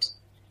understand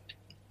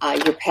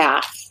your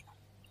path.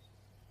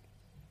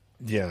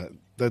 Yeah,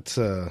 that's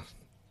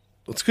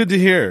good to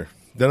hear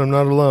that I'm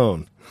not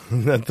alone,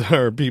 that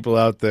there are people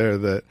out there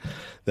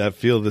that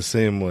feel the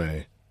same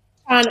way.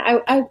 John,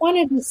 I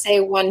wanted to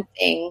say one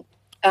thing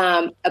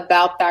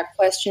about that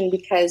question,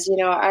 because,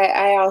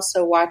 I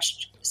also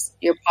watched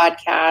your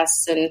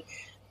podcasts and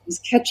was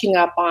catching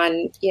up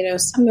on,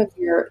 some of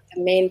the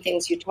main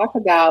things you talk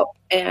about.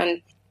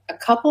 And a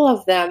couple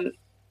of them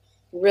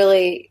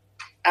really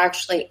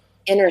actually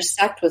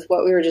intersect with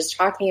what we were just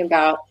talking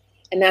about.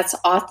 And that's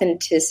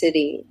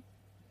authenticity.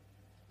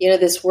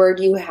 This word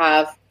you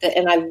have,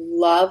 and I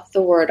love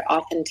the word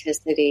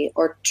authenticity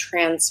or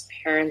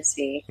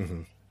transparency.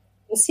 Mm-hmm.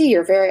 You see,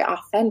 you're very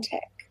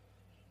authentic.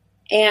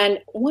 And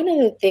one of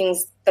the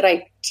things that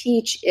I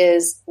teach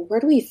is, where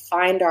do we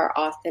find our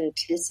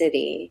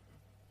authenticity?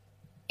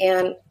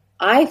 And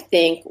I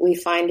think we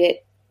find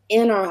it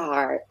in our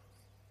heart.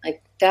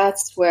 Like,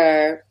 that's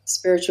where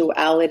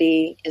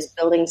spirituality is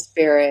building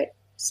spirit.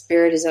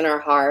 Spirit is in our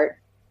heart.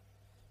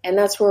 And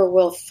that's where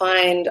we'll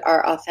find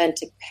our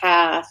authentic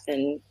path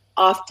and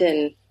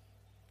often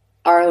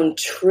our own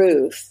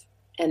truth.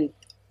 And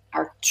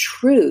our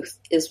truth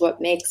is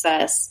what makes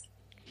us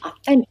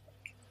authentic.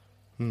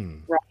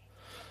 Right?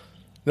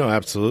 No,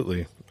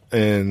 absolutely.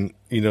 And,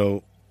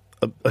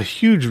 a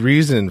huge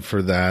reason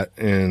for that,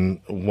 and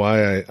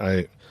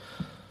why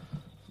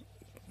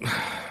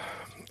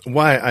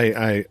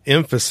I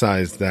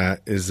emphasize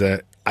that, is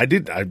that I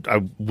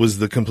was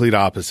the complete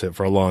opposite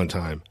for a long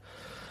time.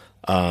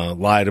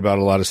 Lied about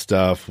a lot of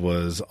stuff,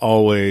 was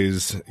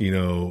always,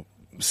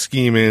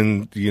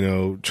 scheming,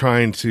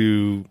 trying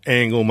to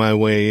angle my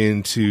way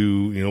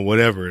into,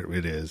 whatever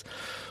it is,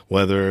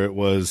 whether it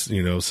was,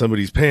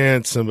 somebody's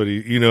pants,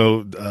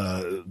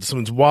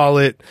 someone's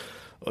wallet,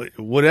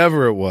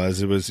 whatever it was,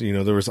 there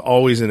was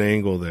always an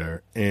angle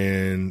there.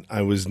 And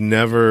I was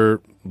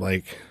never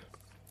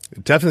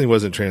it definitely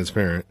wasn't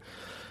transparent.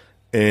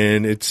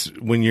 And it's,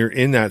 when you're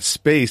in that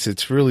space,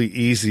 it's really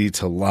easy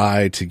to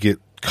lie, to get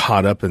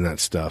caught up in that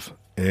stuff.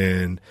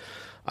 And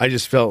I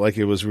just felt like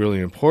it was really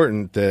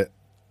important that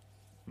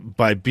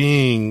by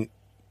being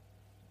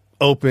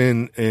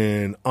open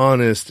and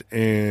honest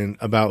and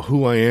about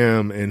who I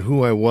am and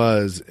who I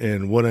was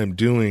and what I'm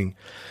doing,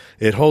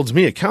 it holds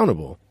me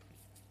accountable,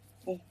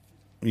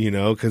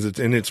 because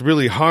it's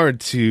really hard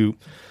to,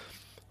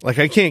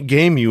 I can't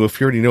game you if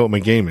you already know what my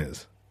game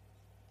is.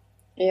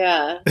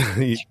 Yeah.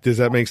 Does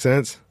that make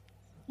sense?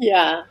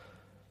 Yeah.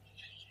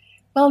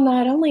 Well,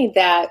 not only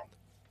that,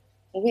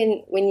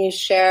 when you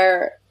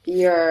share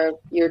your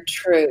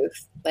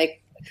truth,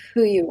 like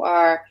who you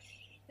are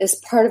is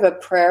part of a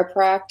prayer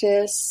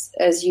practice,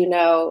 as you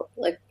know,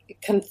 like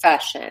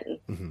confession,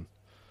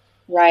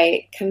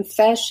 right?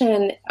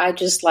 Confession, I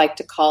just like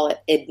to call it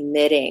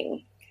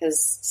admitting,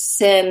 because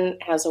sin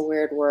has a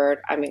weird word.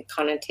 I mean,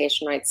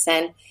 connotation, right?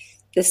 Sin,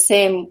 the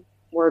same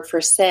word for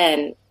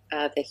sin,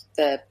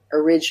 the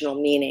original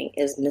meaning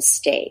is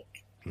mistake.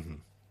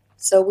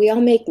 So we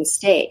all make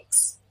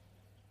mistakes.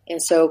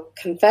 And so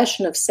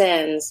confession of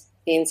sins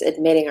means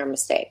admitting our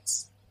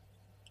mistakes,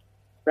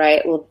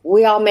 right? Well,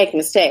 we all make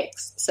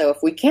mistakes. So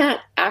if we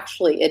can't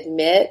actually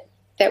admit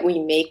that we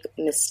make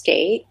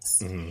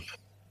mistakes,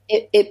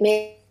 it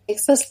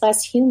makes us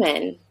less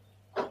human.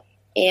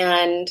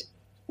 And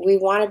we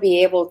want to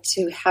be able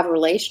to have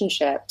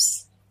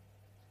relationships.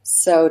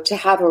 So to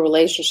have a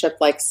relationship,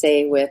 like,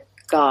 say, with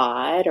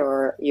God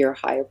or your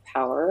higher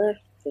power,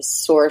 the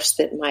source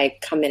that might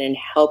come in and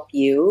help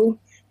you,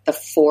 the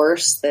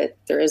force that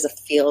there is a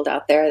field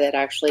out there that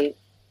actually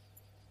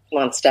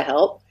wants to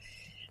help.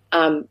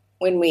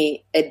 When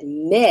we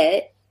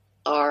admit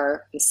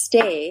our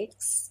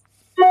mistakes,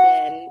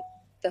 then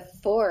the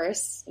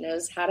force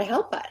knows how to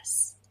help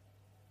us,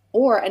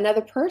 or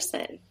another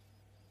person,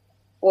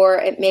 or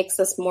it makes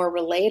us more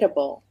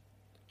relatable.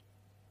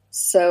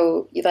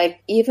 So,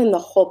 like, even the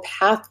whole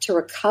path to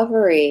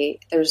recovery,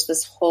 there's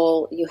this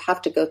whole, you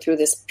have to go through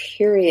this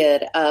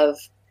period of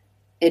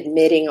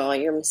admitting all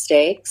your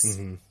mistakes.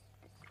 And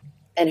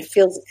it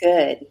feels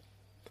good.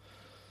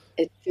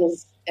 It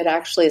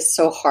actually is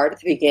so hard at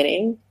the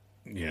beginning.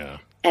 Yeah.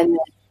 And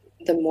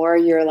then the more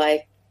you're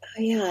like,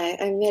 oh yeah, I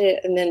admit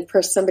it. And then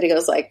somebody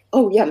goes like,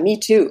 oh yeah, me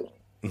too.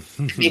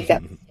 Make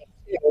that mistake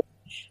too.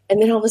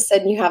 And then all of a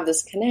sudden you have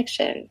this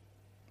connection,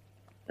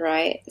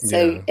 right?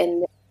 So,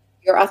 and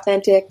you're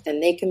authentic, then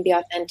they can be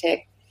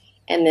authentic.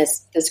 And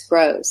this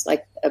grows,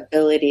 like,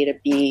 ability to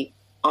be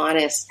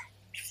honest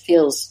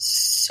feels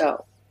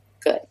so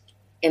good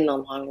in the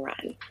long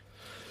run.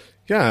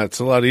 Yeah, it's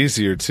a lot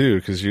easier too,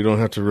 because you don't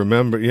have to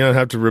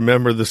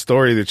remember the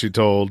story that you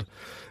told,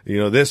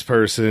 this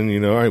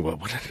person, all right, well,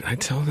 what did I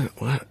tell them?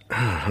 What?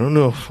 I don't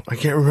know. I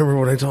can't remember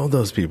what I told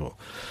those people.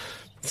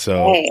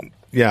 So right.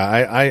 Yeah,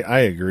 I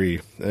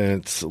agree.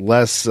 And it's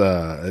less,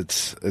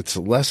 it's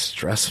less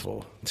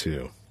stressful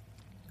too.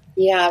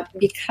 Yeah,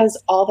 because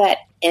all that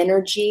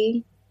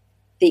energy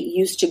that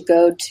used to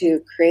go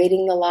to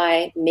creating the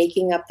lie,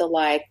 making up the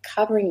lie,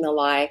 covering the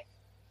lie,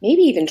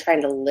 maybe even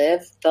trying to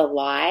live the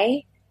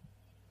lie,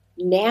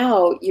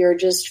 now you're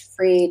just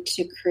free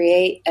to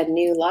create a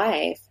new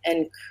life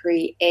and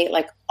create,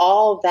 like,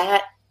 all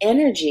that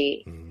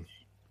energy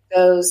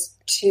goes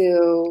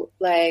to,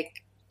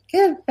 like,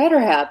 get better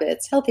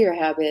habits, healthier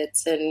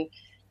habits, and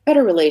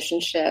better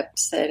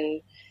relationships.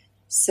 And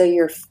so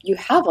you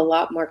have a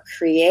lot more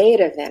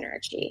creative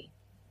energy.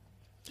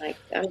 Like,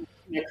 I'm going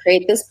to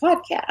create this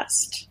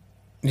podcast.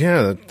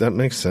 Yeah, that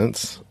makes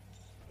sense.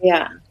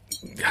 Yeah.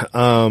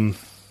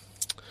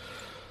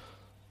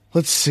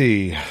 Let's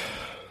see.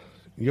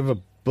 You have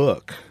a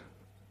book,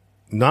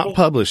 not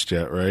published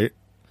yet, right?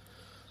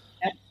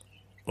 Yeah.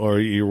 Or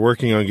you're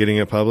working on getting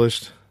it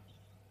published?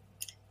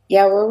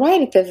 Yeah, we're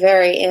right at the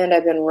very end.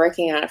 I've been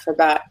working on it for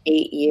about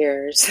 8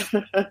 years.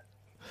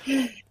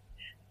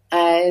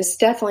 It's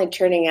definitely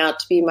turning out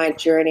to be my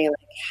journey, like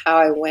how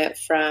I went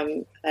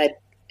from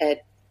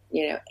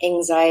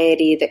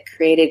anxiety that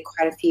created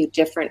quite a few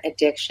different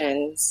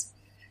addictions,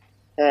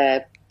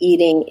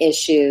 eating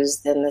issues,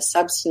 then the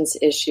substance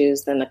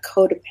issues, then the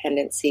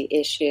codependency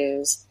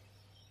issues,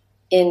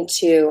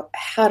 into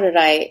how did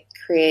I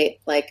create,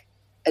 like,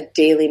 a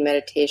daily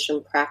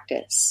meditation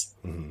practice,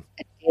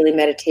 a daily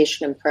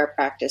meditation and prayer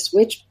practice,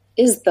 which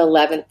is the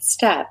 11th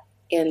step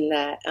in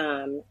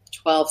the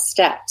 12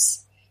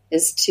 steps,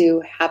 is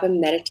to have a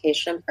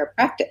meditation and prayer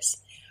practice,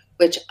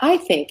 which I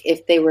think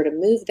if they were to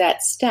move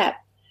that step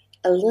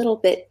a little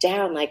bit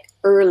down, like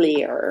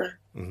earlier,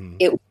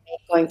 it would make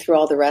going through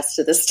all the rest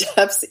of the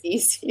steps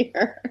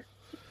easier.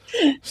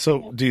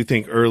 So do you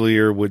think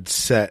earlier would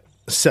set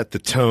the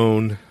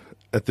tone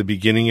at the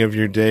beginning of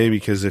your day?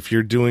 Because if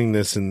you're doing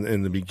this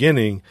in the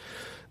beginning,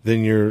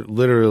 then you're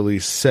literally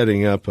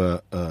setting up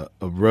a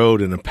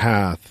road and a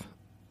path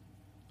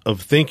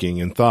of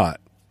thinking and thought.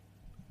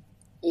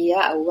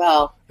 Yeah,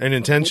 well. And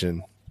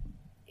intention.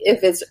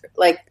 If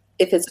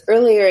it's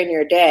earlier in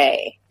your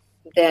day,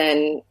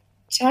 then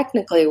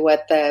technically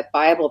what the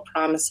Bible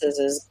promises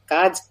is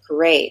God's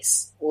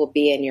grace will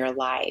be in your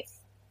life.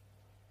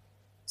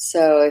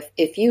 So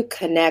if you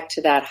connect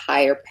to that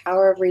higher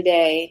power every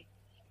day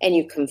and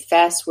you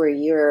confess where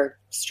you're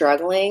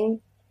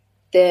struggling,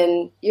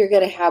 then you're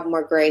going to have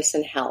more grace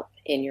and help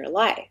in your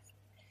life.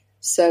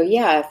 So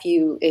yeah,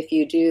 if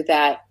you do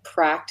that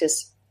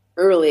practice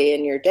early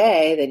in your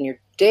day, then your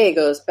day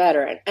goes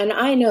better. And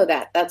I know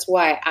that. That's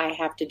why I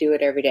have to do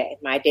it every day.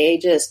 My day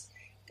just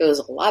goes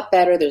a lot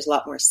better. There's a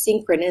lot more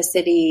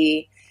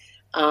synchronicity.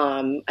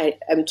 I'm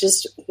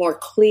just more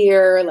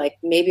clear. Like,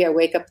 maybe I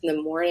wake up in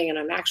the morning and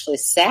I'm actually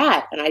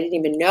sad and I didn't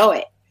even know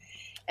it.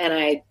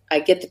 And I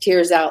get the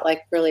tears out,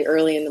 like, really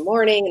early in the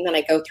morning. And then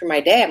I go through my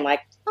day. I'm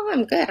like, oh,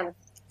 I'm good. I'm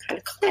kind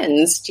of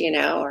cleansed,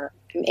 or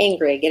I'm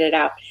angry, get it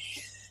out.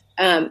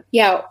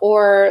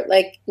 Or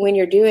like when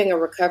you're doing a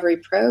recovery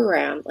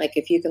program, like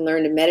if you can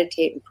learn to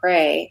meditate and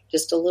pray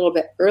just a little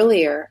bit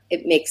earlier,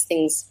 it makes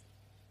things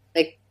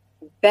like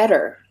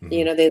better.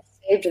 Mm-hmm. They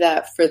saved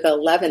that for the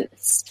 11th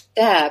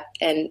step.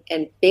 And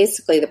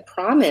basically the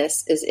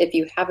promise is if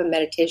you have a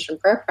meditation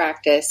prayer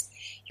practice,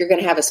 you're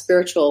going to have a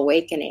spiritual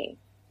awakening.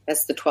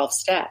 That's the 12th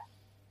step.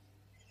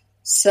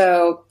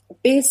 So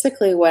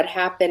basically what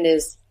happened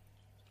is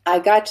I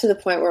got to the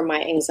point where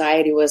my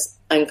anxiety was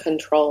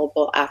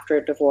uncontrollable after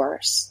a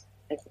divorce.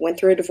 I went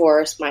through a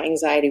divorce. My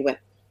anxiety went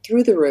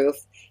through the roof.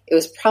 It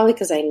was probably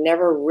because I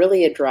never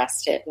really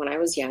addressed it when I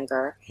was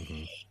younger.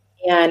 Mm-hmm.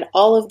 And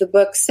all of the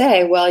books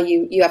say, well,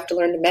 you have to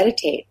learn to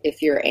meditate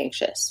if you're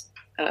anxious.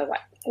 And I was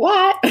like,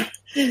 what?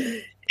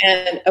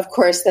 And of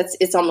course,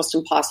 it's almost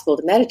impossible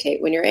to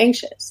meditate when you're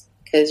anxious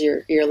because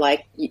you're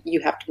like,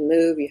 you have to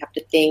move, you have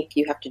to think,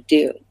 you have to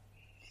do.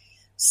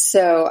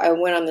 So I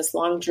went on this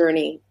long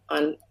journey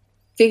on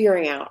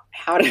figuring out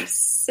how to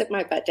sit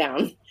my butt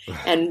down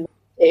and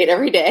meditate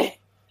every day.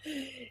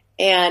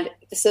 And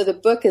so the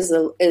book is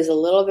a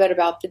little bit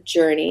about the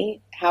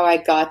journey, how I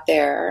got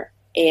there,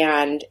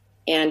 and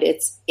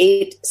it's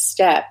 8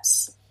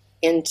 steps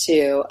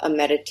into a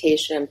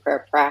meditation and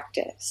prayer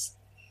practice.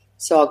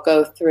 So I'll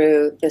go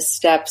through the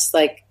steps,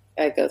 like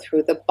I go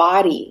through the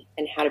body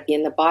and how to be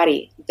in the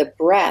body, the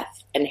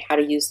breath and how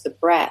to use the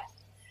breath,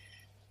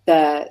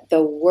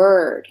 the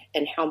word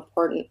and how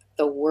important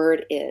the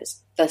word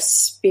is, the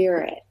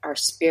spirit,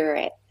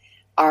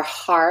 our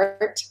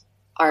heart,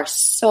 our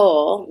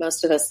soul.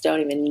 Most of us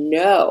don't even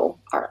know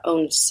our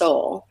own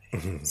soul.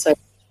 Mm-hmm. So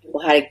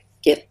people how to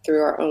get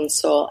through our own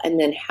soul, and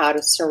then how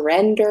to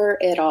surrender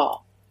it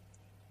all,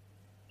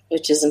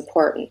 which is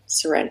important,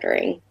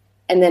 surrendering,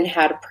 and then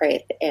how to pray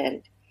at the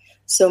end.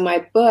 So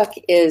my book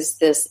is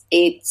this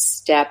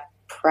 8-step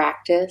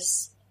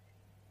practice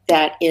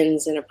that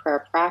ends in a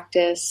prayer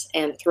practice.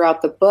 And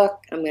throughout the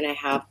book, I'm going to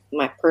have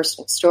my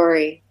personal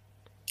story,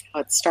 how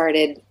it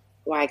started,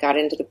 why I got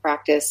into the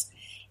practice,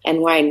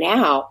 and why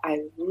now I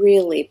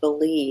really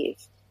believe,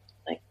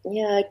 like,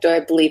 yeah, do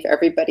I believe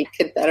everybody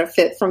could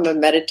benefit from a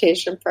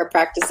meditation prayer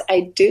practice?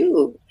 I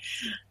do.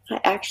 I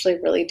actually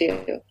really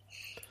do.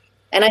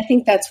 And I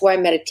think that's why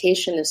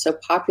meditation is so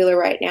popular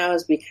right now,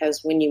 is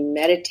because when you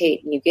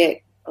meditate and you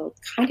get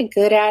kind of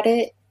good at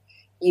it,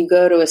 you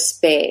go to a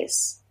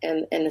space,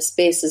 and the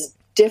space is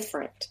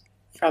different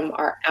from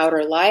our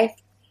outer life,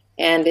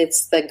 and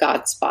it's the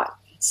God spot.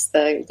 It's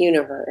the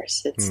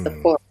universe. It's the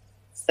force.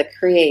 It's the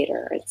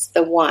creator. It's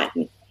the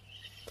one.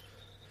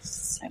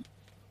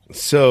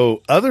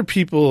 So other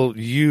people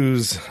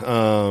use,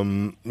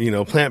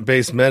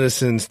 plant-based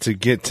medicines to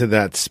get to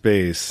that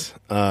space.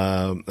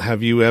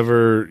 Have you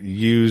ever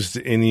used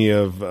any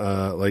of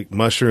like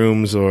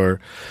mushrooms or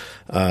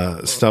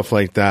stuff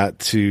like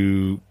that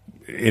in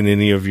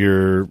any of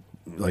your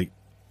like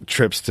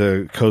trips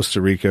to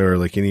Costa Rica or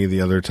like any of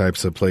the other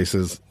types of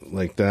places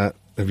like that?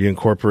 Have you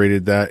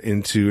incorporated that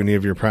into any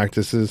of your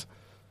practices?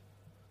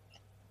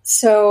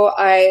 So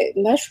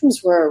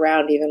mushrooms were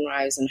around even when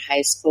I was in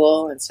high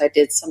school. And so I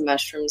did some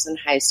mushrooms in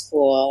high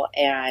school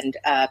and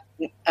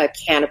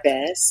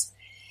cannabis.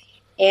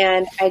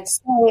 And I'd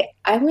say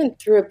I went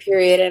through a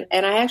period,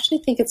 and I actually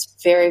think it's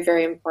very,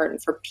 very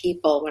important for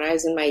people. When I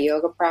was in my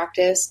yoga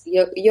practice,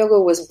 yoga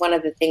was one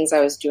of the things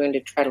I was doing to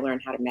try to learn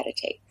how to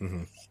meditate.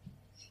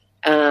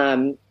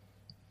 Mm-hmm.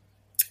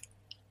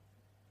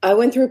 I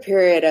went through a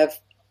period of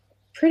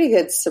pretty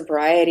good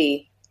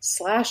sobriety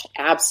 /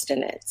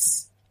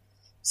 abstinence.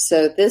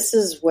 So this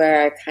is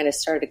where I kind of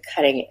started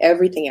cutting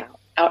everything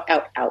out.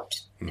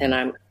 Mm-hmm. And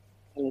I'm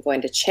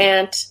going to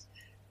chant,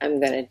 I'm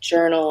going to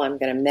journal, I'm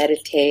going to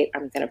meditate,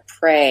 I'm going to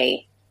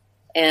pray.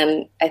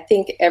 And I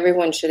think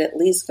everyone should at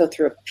least go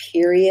through a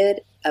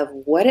period of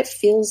what it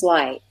feels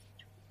like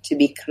to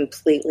be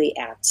completely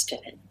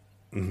abstinent.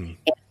 Mm-hmm.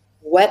 And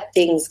what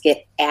things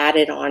get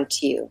added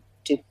onto you.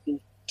 Do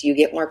you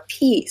get more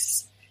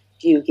peace?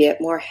 Do you get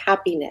more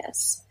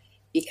happiness?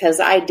 Because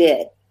I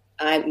did.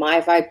 My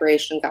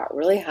vibration got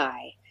really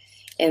high.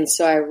 And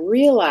so I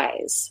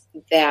realized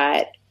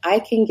that I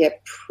can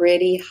get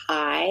pretty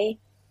high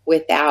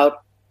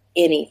without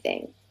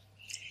anything.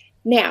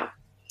 Now,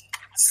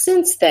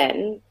 since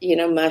then,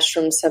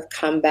 mushrooms have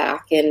come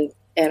back, and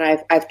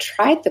I've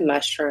tried the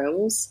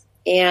mushrooms,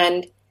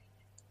 and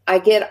I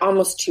get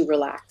almost too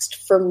relaxed.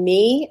 For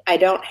me, I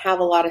don't have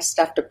a lot of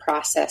stuff to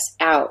process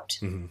out.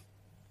 Mm-hmm.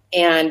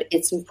 And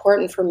it's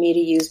important for me to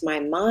use my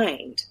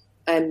mind.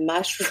 And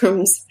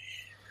mushrooms,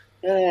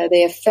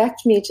 they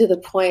affect me to the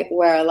point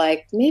where,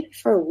 like, maybe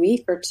for a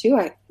week or two,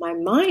 my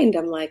mind,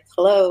 I'm like,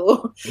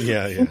 hello.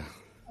 Yeah.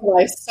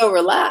 I'm so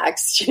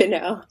relaxed,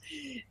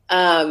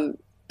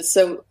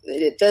 So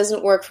it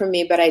doesn't work for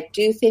me, but I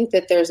do think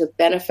that there's a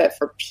benefit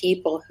for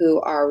people who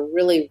are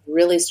really,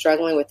 really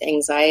struggling with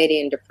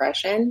anxiety and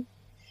depression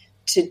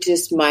to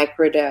just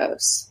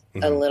microdose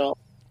a little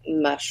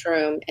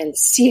mushroom and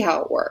see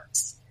how it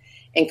works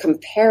and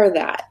compare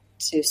that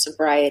to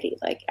sobriety,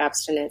 like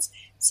abstinence.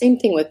 Same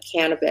thing with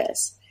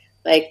cannabis.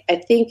 Like, I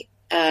think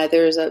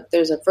there's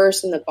a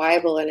verse in the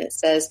Bible, and it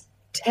says,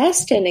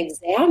 "Test and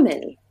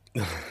examine,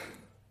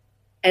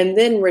 and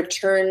then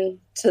return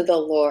to the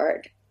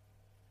Lord."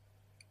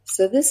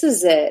 So this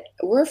is it.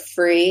 We're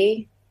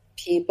free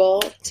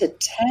people to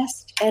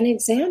test and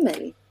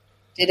examine.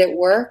 Did it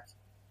work?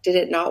 Did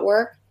it not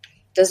work?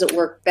 Does it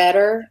work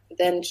better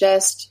than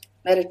just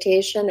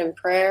meditation and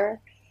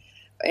prayer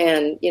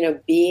and,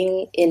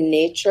 being in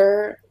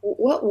nature?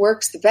 What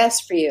works the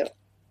best for you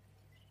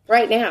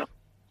right now?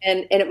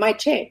 And it might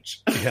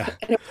change. Yeah.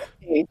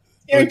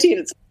 Guaranteed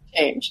it's going to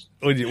change.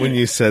 When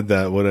you said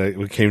that,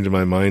 what came to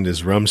my mind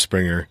is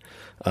Rumspringa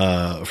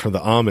for the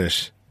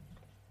Amish.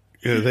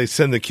 They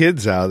send the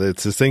kids out.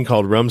 It's this thing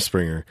called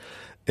Rumspringa.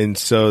 And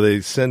so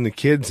they send the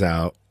kids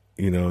out,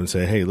 and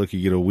say, hey, look,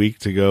 you get a week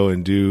to go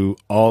and do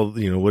all,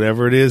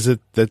 whatever it is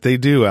that they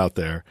do out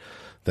there.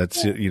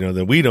 That's,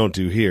 that we don't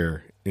do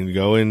here, and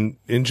go and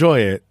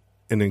enjoy it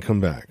and then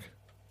come back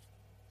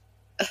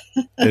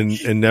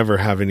and never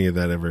have any of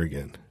that ever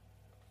again.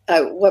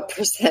 What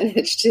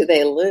percentage do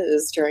they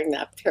lose during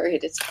that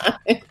period of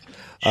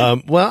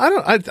time?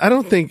 Well, I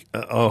don't think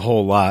a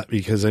whole lot,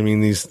 because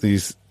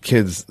these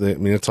kids,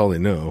 that's all they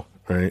know.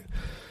 Right.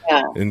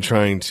 Yeah. And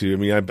trying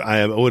to,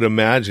 I would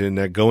imagine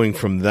that going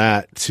from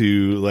that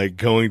to like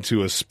going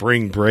to a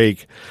spring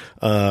break,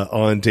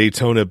 on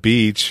Daytona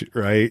Beach,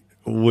 right,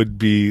 would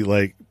be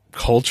like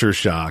culture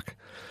shock.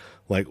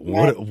 Like,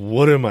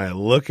 what am I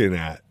looking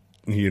at?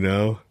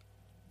 It'd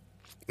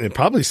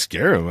probably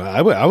scare them.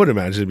 I would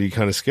imagine it'd be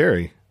kind of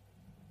scary.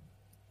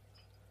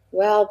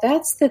 Well,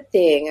 that's the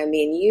thing.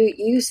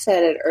 You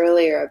said it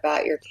earlier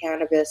about your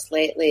cannabis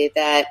lately,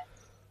 that,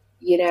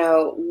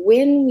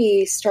 when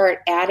we start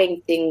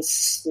adding things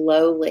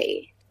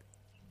slowly,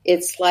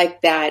 it's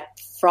like that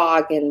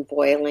frog in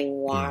boiling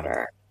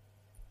water,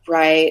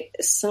 right?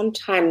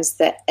 Sometimes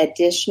the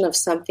addition of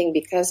something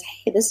because,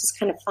 hey, this is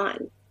kind of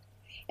fun.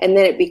 And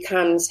then it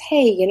becomes,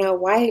 hey,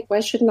 why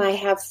shouldn't I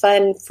have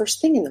fun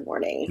first thing in the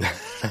morning?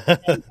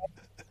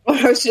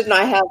 Or shouldn't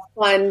I have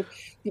fun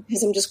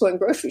because I'm just going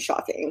grocery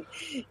shopping?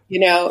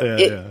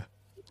 It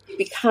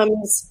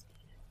becomes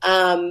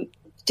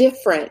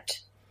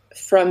different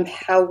from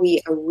how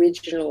we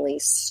originally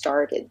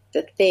started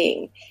the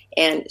thing.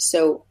 And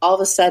so all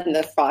of a sudden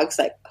the frog's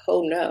like,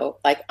 oh no,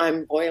 like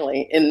I'm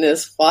boiling in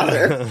this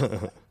water. I'm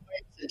going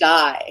to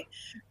die.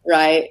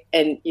 Right.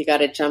 And you got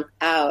to jump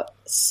out.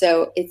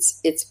 So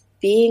it's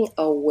being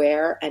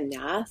aware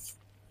enough.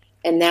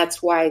 And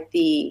that's why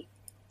the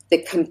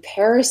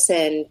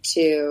comparison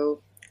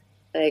to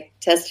like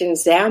test and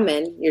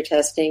examine, you're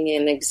testing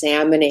and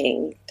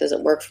examining. Does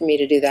it work for me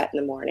to do that in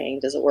the morning?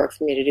 Does it work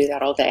for me to do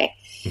that all day?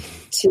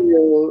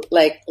 To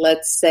like,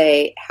 let's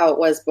say how it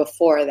was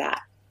before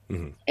that.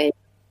 Mm-hmm. And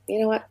you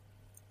know what?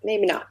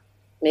 Maybe not.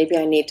 Maybe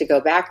I need to go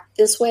back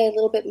this way a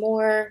little bit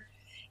more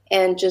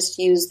and just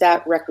use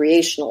that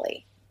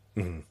recreationally.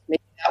 Mm-hmm.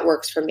 Maybe that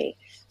works for me.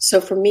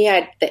 So for me,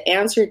 the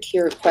answer to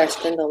your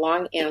question, the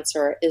long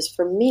answer is,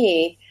 for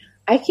me,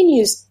 I can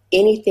use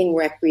anything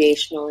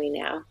recreationally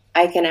now.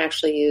 I can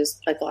actually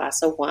use a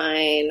glass of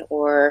wine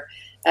or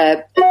a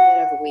bit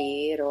of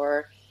weed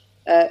or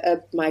a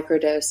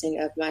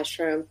microdosing of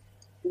mushroom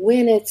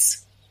when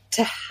it's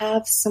to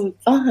have some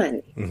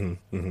fun.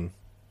 Mm-hmm. Mm-hmm.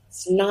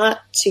 It's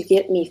not to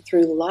get me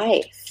through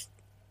life.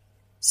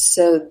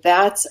 So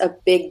that's a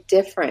big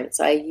difference.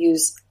 I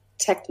use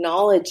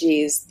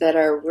technologies that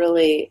are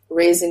really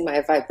raising my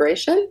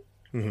vibration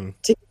to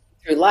get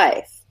through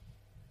life.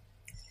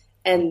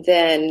 And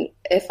then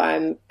if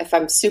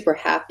I'm super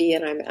happy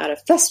and I'm at a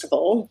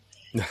festival,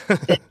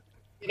 then,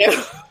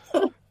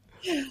 or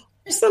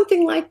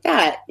something like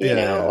that, you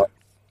know,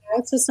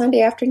 it's a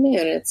Sunday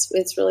afternoon.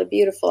 It's really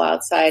beautiful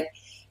outside.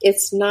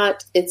 It's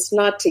not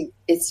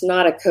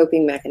a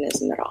coping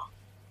mechanism at all.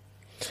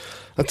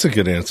 That's a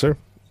good answer.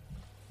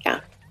 Yeah.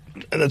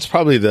 And that's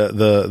probably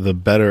the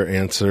better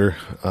answer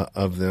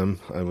of them,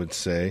 I would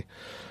say.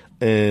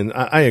 And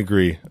I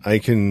agree. I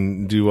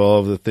can do all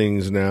of the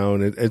things now.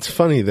 And it's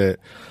funny that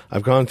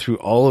I've gone through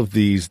all of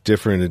these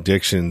different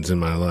addictions in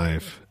my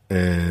life.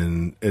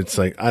 And it's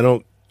like, I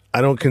don't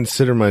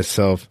consider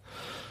myself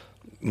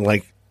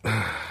like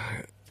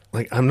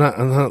I'm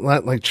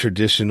not like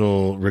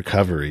traditional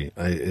recovery.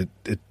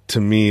 To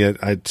me,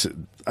 I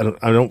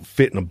don't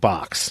fit in a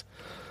box.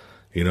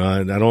 You know,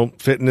 I don't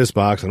fit in this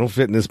box. I don't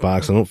fit in this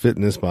box. I don't fit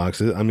in this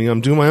box. I mean,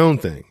 I'm doing my own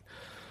thing,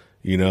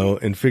 you know,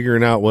 and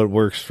figuring out what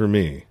works for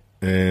me.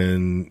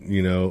 And,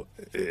 you know,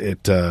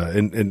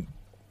 and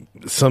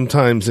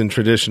sometimes in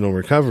traditional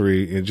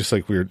recovery, just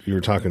like you were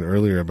talking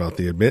earlier about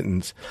the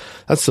admittance,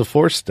 that's the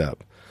fourth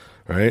step,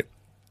 right?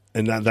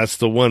 And that's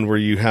the one where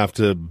you have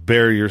to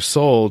bare your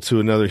soul to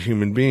another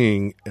human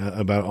being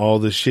about all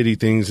the shitty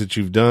things that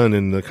you've done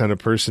and the kind of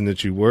person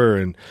that you were,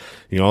 and,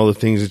 you know, all the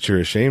things that you're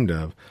ashamed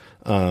of.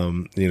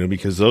 You know,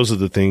 because those are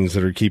the things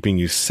that are keeping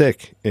you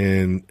sick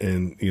and,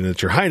 you know,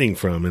 that you're hiding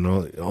from and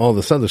all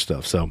this other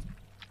stuff. So,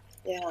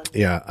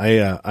 yeah,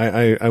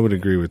 I would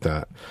agree with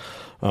that.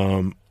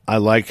 I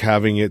like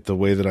having it the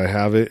way that I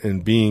have it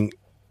and being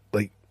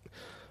like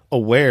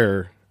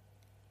aware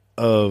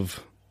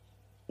of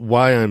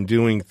why I'm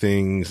doing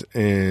things,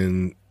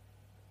 and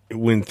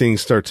when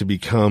things start to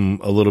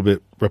become a little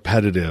bit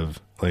repetitive,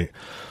 like,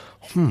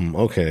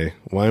 okay,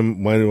 why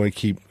do I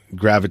keep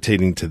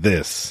gravitating to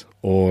this?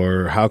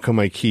 Or how come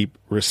I keep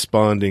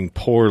responding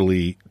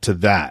poorly to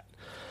that?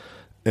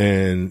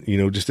 And,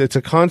 just, it's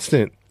a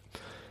constant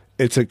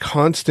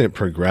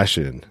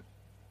progression,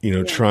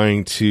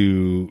 trying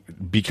to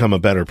become a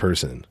better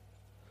person.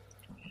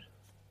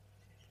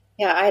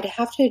 Yeah, I'd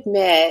have to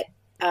admit,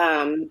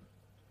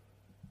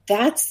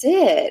 that's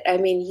it. I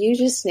mean, you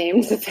just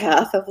named the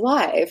path of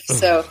life.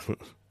 So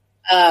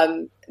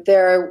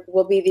there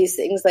will be these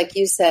things, like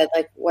you said,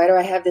 like, why do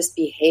I have this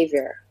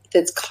behavior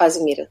that's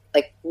causing me to,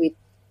 like, we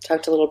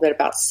talked a little bit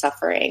about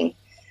suffering.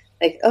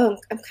 Like, oh,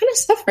 I'm kind of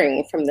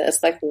suffering from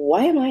this. Like,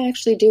 why am I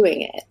actually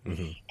doing it?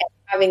 Mm-hmm. And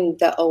having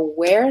the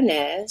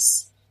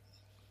awareness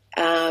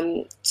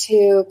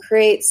to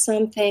create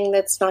something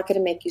that's not going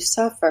to make you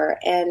suffer.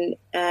 And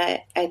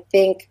I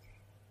think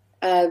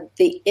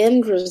the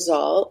end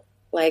result,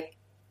 like,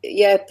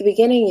 at the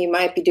beginning, you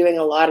might be doing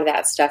a lot of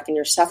that stuff and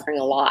you're suffering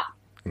a lot.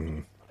 Mm-hmm.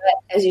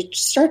 But as you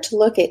start to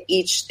look at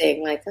each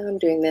thing, like, oh, I'm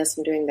doing this,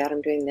 I'm doing that,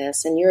 I'm doing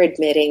this, and you're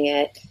admitting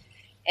it,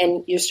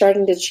 and you're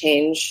starting to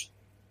change.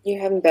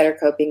 You're having better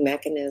coping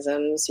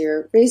mechanisms.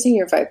 You're raising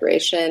your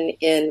vibration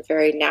in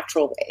very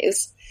natural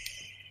ways.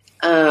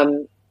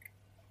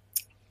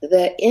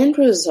 The end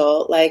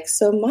result, like,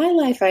 so my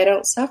life, I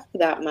don't suffer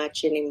that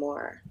much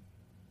anymore,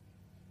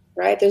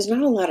 right? There's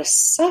not a lot of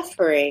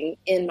suffering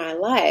in my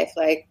life.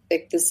 Like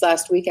this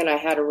last weekend, I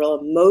had a real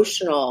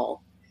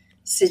emotional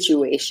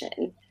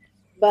situation,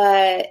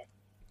 but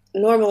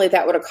normally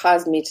that would have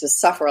caused me to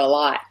suffer a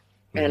lot.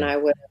 Mm-hmm. And I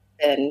would have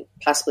been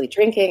possibly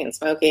drinking and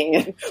smoking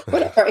and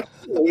whatever,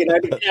 to get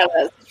out of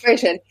that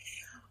situation.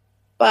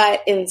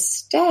 But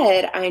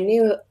instead, I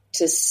knew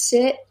to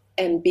sit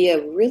and be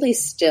really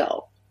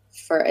still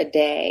for a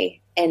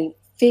day and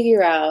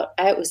figure out,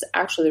 there was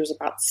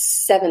about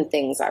 7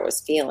 things I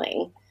was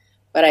feeling,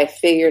 but I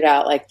figured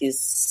out like these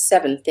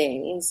 7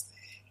 things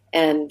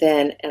and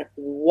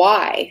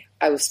why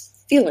I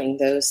was feeling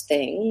those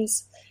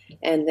things,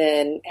 and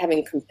then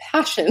having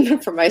compassion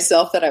for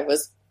myself that I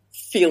was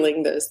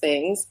feeling those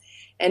things,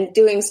 and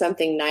doing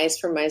something nice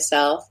for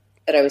myself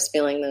that I was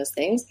feeling those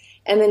things,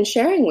 and then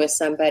sharing with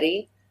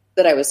somebody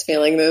that I was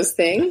feeling those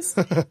things.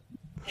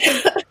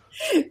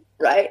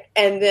 Right.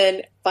 And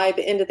then by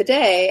the end of the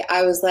day,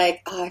 I was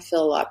like, oh, I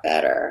feel a lot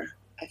better.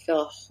 I feel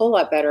a whole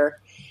lot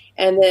better.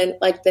 And then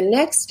like the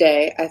next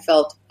day, I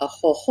felt a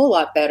whole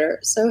lot better.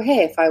 So,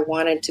 hey, if I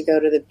wanted to go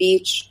to the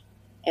beach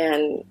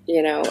and,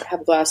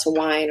 have a glass of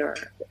wine or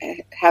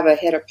have a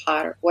hit of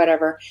pot or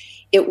whatever,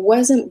 it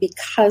wasn't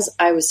because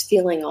I was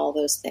feeling all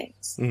those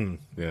things.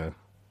 Yeah.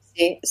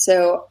 See?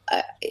 So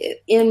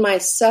in our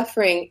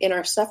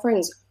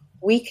sufferings,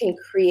 we can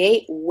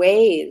create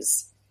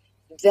ways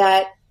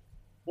that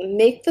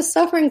make the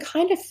suffering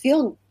kind of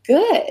feel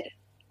good.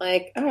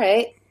 Like, all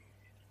right,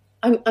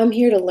 I'm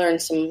here to learn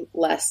some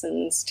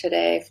lessons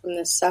today from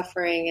this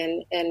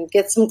suffering and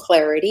get some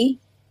clarity.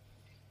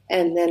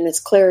 And then this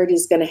clarity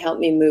is going to help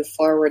me move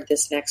forward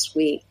this next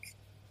week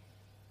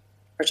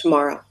or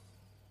tomorrow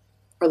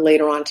or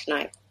later on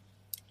tonight.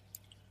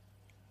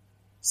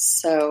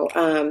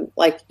 So,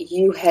 like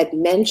you had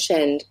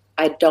mentioned,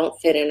 I don't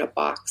fit in a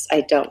box. I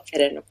don't fit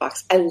in a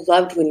box. I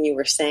loved when you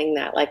were saying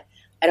that. Like,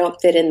 I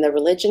don't fit in the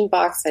religion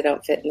box. I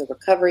don't fit in the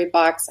recovery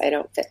box. I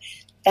don't fit.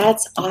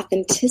 That's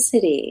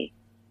authenticity.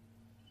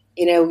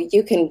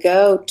 You can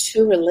go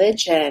to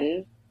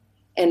religion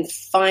and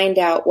find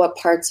out what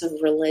parts of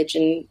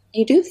religion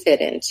you do fit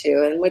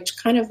into and which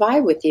kind of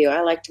vibe with you.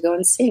 I like to go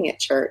and sing at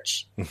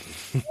church. And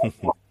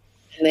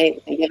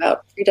they give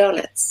out free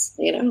donuts,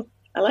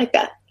 I like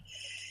that.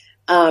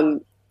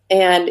 And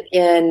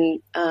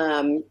in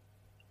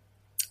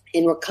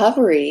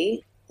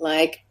recovery,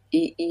 like,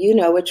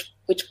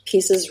 which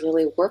pieces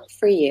really work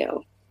for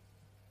you.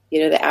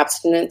 The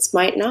abstinence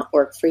might not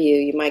work for you.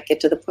 You might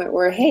get to the point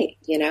where, hey,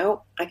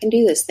 I can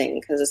do this thing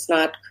because it's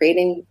not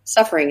creating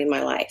suffering in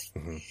my life.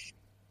 Mm-hmm.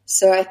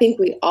 So I think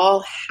we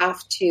all have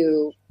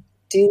to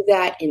do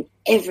that in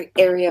every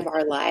area of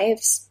our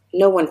lives.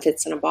 No one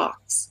fits in a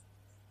box.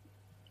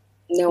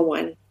 No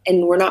one.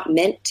 And we're not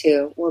meant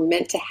to. We're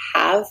meant to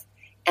have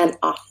an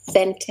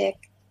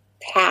authentic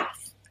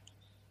path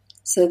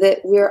so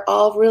that we're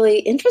all really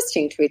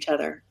interesting to each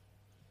other.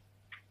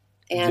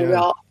 And we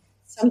all have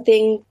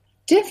something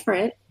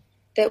different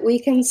that we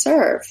can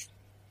serve.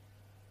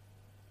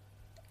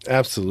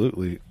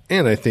 Absolutely.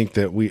 And I think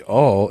that we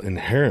all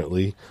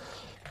inherently,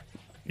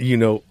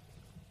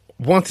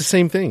 want the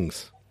same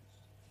things.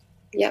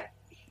 Yep.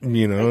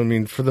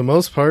 For the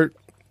most part,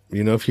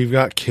 if you've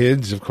got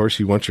kids, of course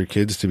you want your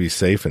kids to be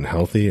safe and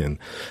healthy and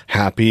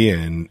happy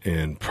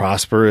and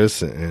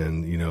prosperous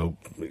and,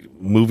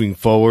 moving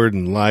forward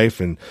in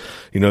life. And,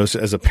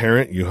 as a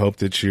parent, you hope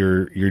that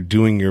you're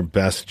doing your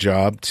best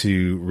job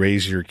to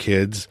raise your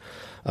kids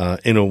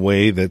in a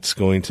way that's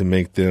going to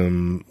make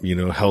them,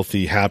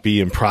 healthy,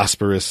 happy, and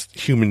prosperous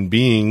human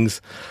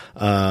beings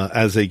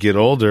as they get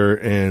older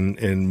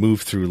and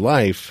move through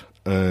life.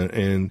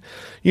 And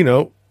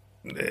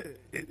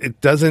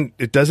it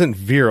doesn't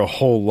veer a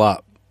whole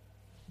lot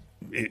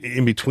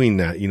in between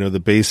that. The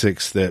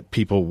basics that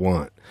people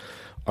want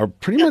are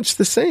pretty much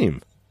the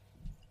same.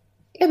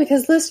 Yeah,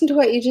 because listen to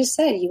what you just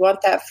said. You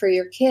want that for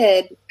your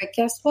kid, but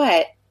guess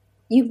what?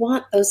 You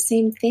want those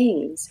same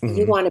things. Mm-hmm.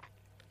 You want to be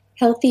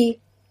healthy,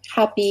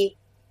 happy,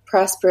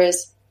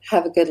 prosperous,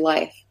 have a good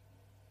life.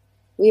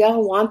 We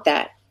all want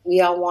that. We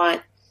all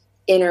want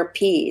inner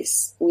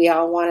peace. We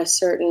all want a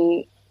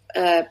certain,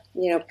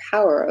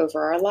 power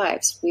over our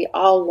lives. We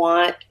all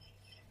want,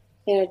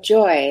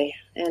 joy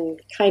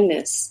and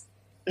kindness.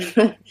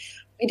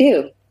 We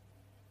do.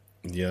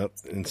 Yep.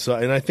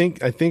 And I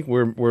think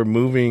we're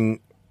moving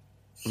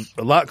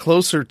a lot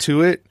closer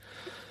to it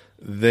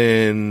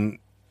than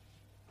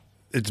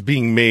it's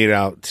being made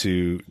out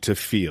to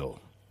feel.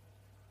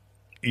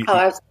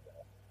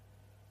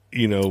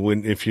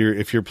 When if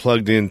you're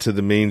plugged into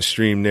the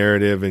mainstream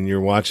narrative and you're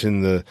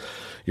watching the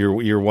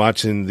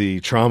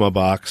trauma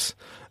box,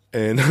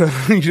 and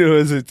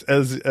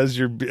as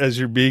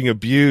you're being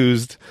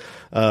abused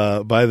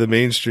by the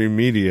mainstream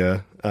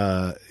media,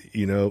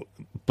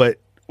 but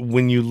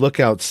when you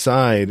look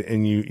outside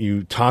and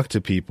you talk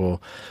to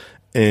people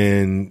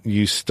and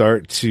you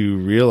start to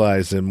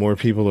realize that more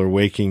people are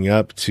waking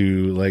up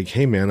to like,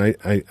 hey man,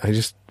 I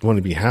just want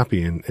to be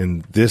happy,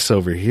 and this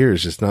over here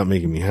is just not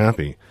making me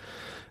happy.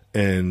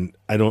 And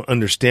I don't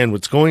understand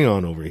what's going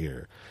on over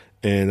here.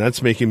 And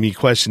that's making me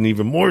question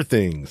even more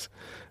things.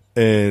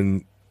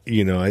 And,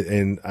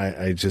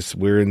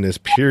 we're in this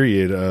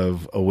period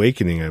of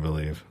awakening, I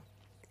believe.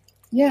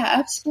 Yeah,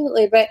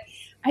 absolutely. But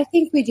I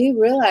think we do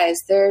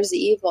realize there's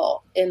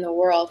evil in the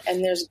world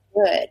and there's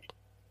good.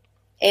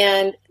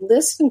 And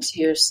listen to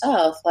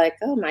yourself like,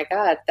 oh my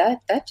God,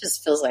 that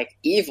just feels like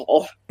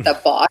evil. The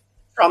box,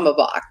 trauma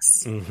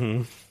box.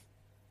 Mm-hmm.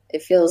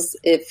 It feels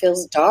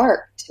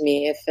dark to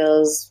me. It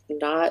feels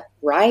not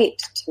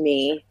right to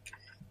me.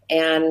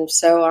 And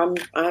so I'm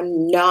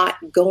not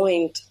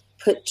going to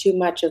put too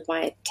much of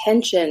my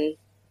attention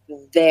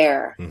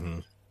there. Mm-hmm.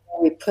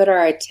 When we put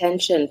our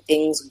attention,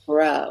 things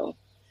grow.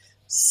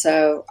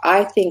 So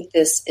I think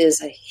this is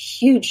a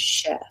huge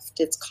shift.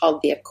 It's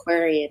called the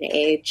Aquarian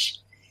Age.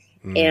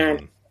 Mm-hmm.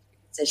 And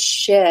it's a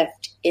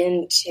shift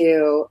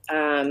into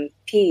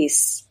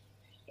peace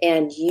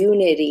and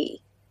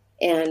unity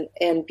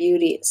and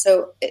beauty.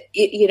 So,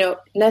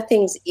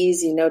 nothing's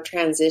easy. No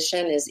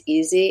transition is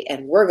easy,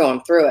 and we're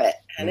going through it.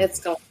 And it's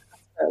going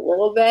for a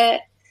little bit,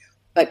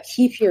 but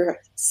keep your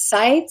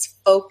sights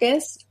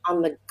focused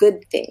on the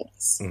good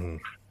things. Mm-hmm.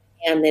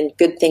 And then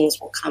good things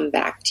will come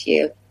back to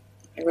you.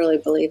 I really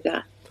believe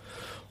that.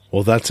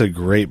 Well, that's a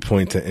great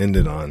point to end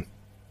it on.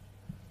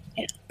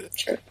 Yeah,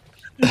 sure.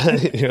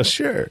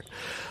 Sure.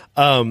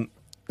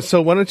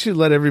 So why don't you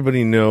let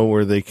everybody know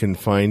where they can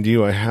find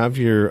you? I have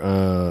your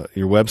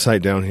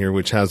website down here,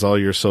 which has all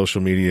your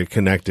social media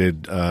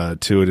connected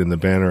to it in the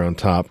banner on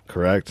top,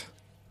 correct?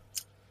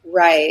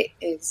 Right,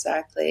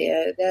 exactly.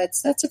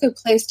 That's a good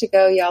place to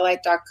go.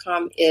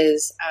 Y'allight.com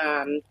is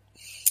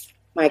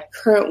my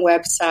current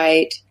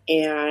website,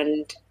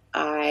 and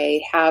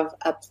I have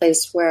a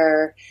place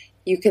where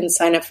you can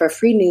sign up for a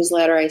free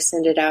newsletter. I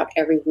send it out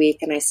every week,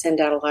 and I send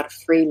out a lot of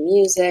free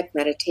music,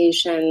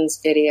 meditations,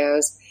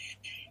 videos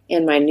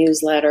in my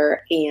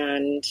newsletter.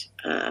 And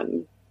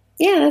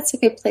that's a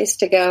good place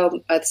to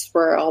go. That's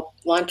where I'll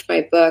launch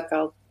my book.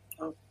 I'll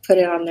put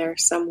it on there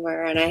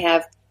somewhere. And I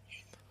have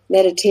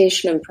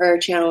meditation and prayer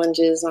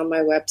challenges on my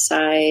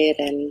website,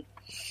 and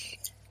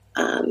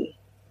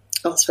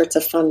all sorts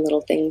of fun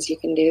little things you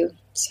can do.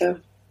 So,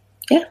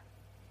 yeah.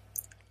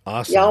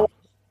 Awesome.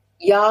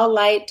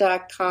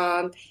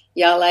 Y'allight.com.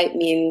 Y'allight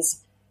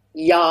means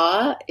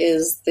Yah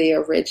is the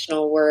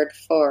original word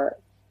for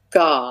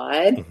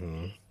God.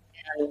 Mm-hmm.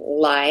 And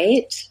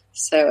light.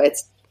 So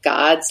it's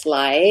God's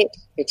light,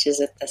 which is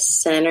at the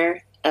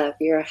center of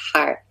your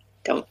heart.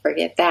 Don't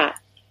forget that.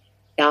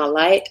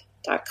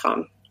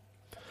 Y'allight.com.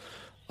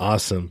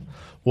 Awesome.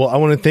 Well, I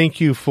want to thank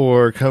you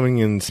for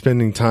coming and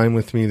spending time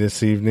with me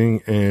this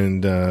evening.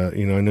 And, I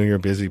know you're a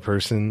busy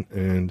person,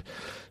 and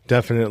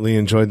definitely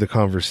enjoyed the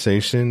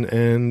conversation,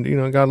 and,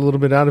 got a little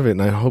bit out of it.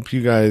 And I hope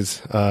you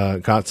guys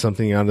got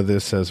something out of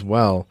this as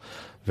well.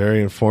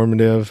 Very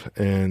informative,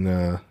 and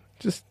I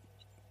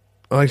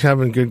like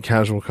having good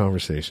casual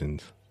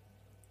conversations.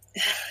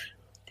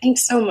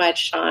 Thanks so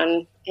much,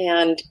 Sean.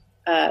 And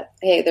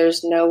hey,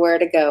 there's nowhere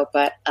to go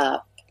but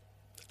up.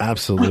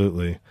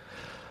 Absolutely.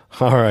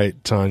 All right,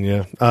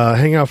 Tanya.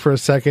 Hang out for a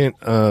second.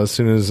 As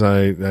soon as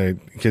I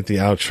get the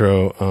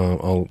outro,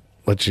 I'll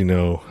let you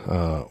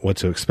know what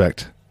to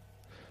expect.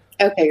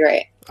 Okay,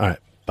 great. All right.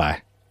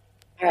 Bye.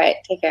 All right.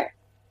 Take care.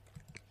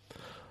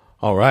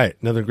 All right.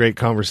 Another great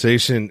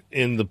conversation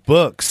in the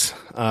books.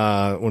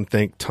 I want to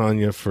thank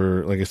Tanya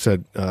for, like I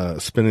said,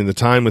 spending the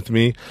time with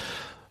me.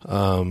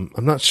 I'm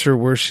not sure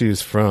where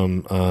she's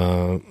from.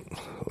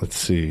 Let's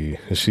see.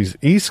 If she's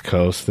East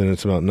Coast, then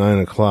it's about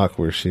 9:00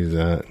 where she's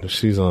at. If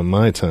she's on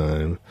my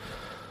time,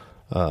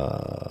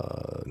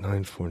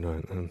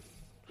 9:49.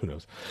 Who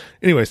knows?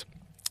 Anyways,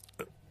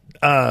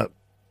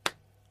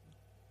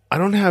 I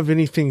don't have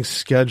anything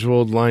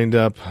scheduled lined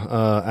up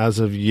as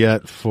of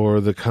yet for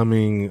the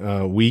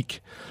coming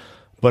week,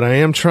 but I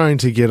am trying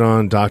to get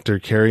on Dr.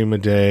 Carrie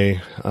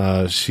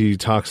Madej. She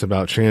talks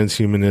about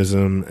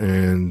transhumanism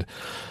and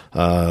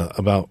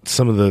about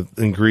some of the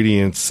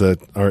ingredients that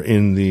are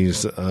in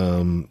these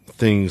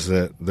things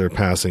that they're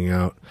passing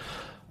out.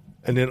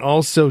 And then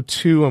also,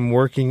 too, I'm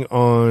working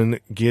on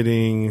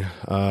getting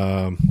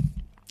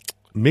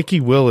Mickey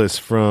Willis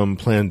from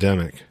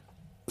Plandemic.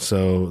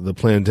 So the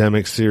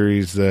Plandemic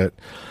series that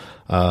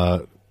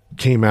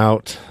came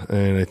out,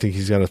 and I think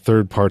he's got a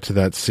third part to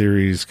that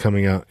series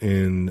coming out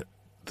in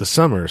the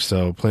summer.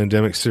 So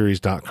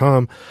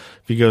plandemicseries.com.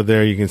 If you go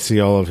there, you can see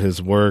all of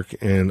his work,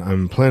 and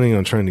I'm planning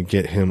on trying to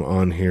get him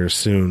on here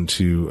soon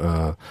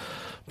to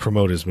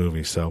promote his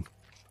movie. So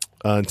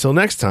until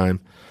next time,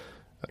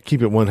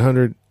 keep it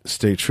 100,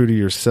 stay true to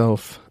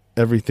yourself.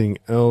 Everything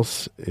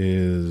else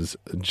is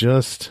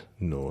just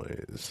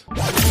noise.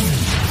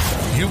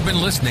 You've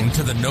been listening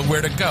to the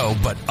Nowhere to Go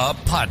But Up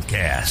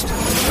podcast.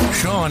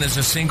 Sean is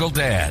a single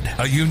dad,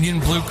 a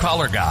union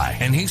blue-collar guy,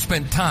 and he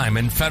spent time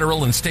in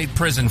federal and state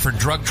prison for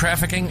drug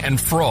trafficking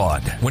and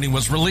fraud. When he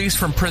was released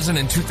from prison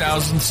in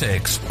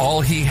 2006,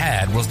 all he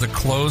had was the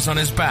clothes on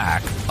his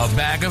back, a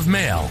bag of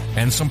mail,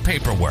 and some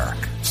paperwork.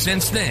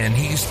 Since then,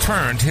 he's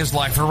turned his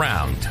life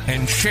around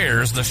and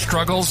shares the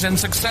struggles and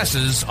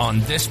successes on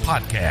this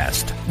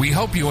podcast. We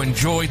hope you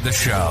enjoyed the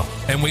show,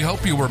 and we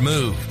hope you were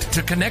moved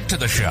to connect to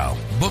the show.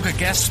 Book a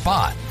guest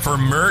spot. For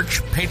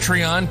merch,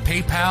 Patreon,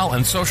 PayPal,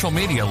 and social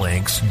media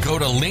links, go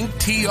to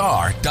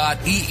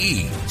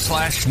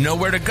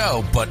linktr.ee/nowhere to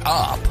go but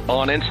up.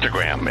 On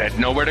Instagram at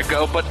Nowhere to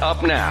Go But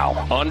Up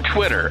Now. On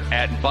Twitter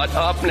at But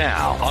Up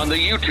Now. On the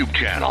YouTube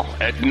channel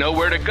at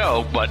Nowhere to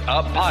Go But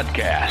Up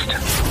Podcast.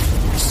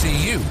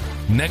 See you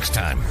next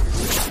time.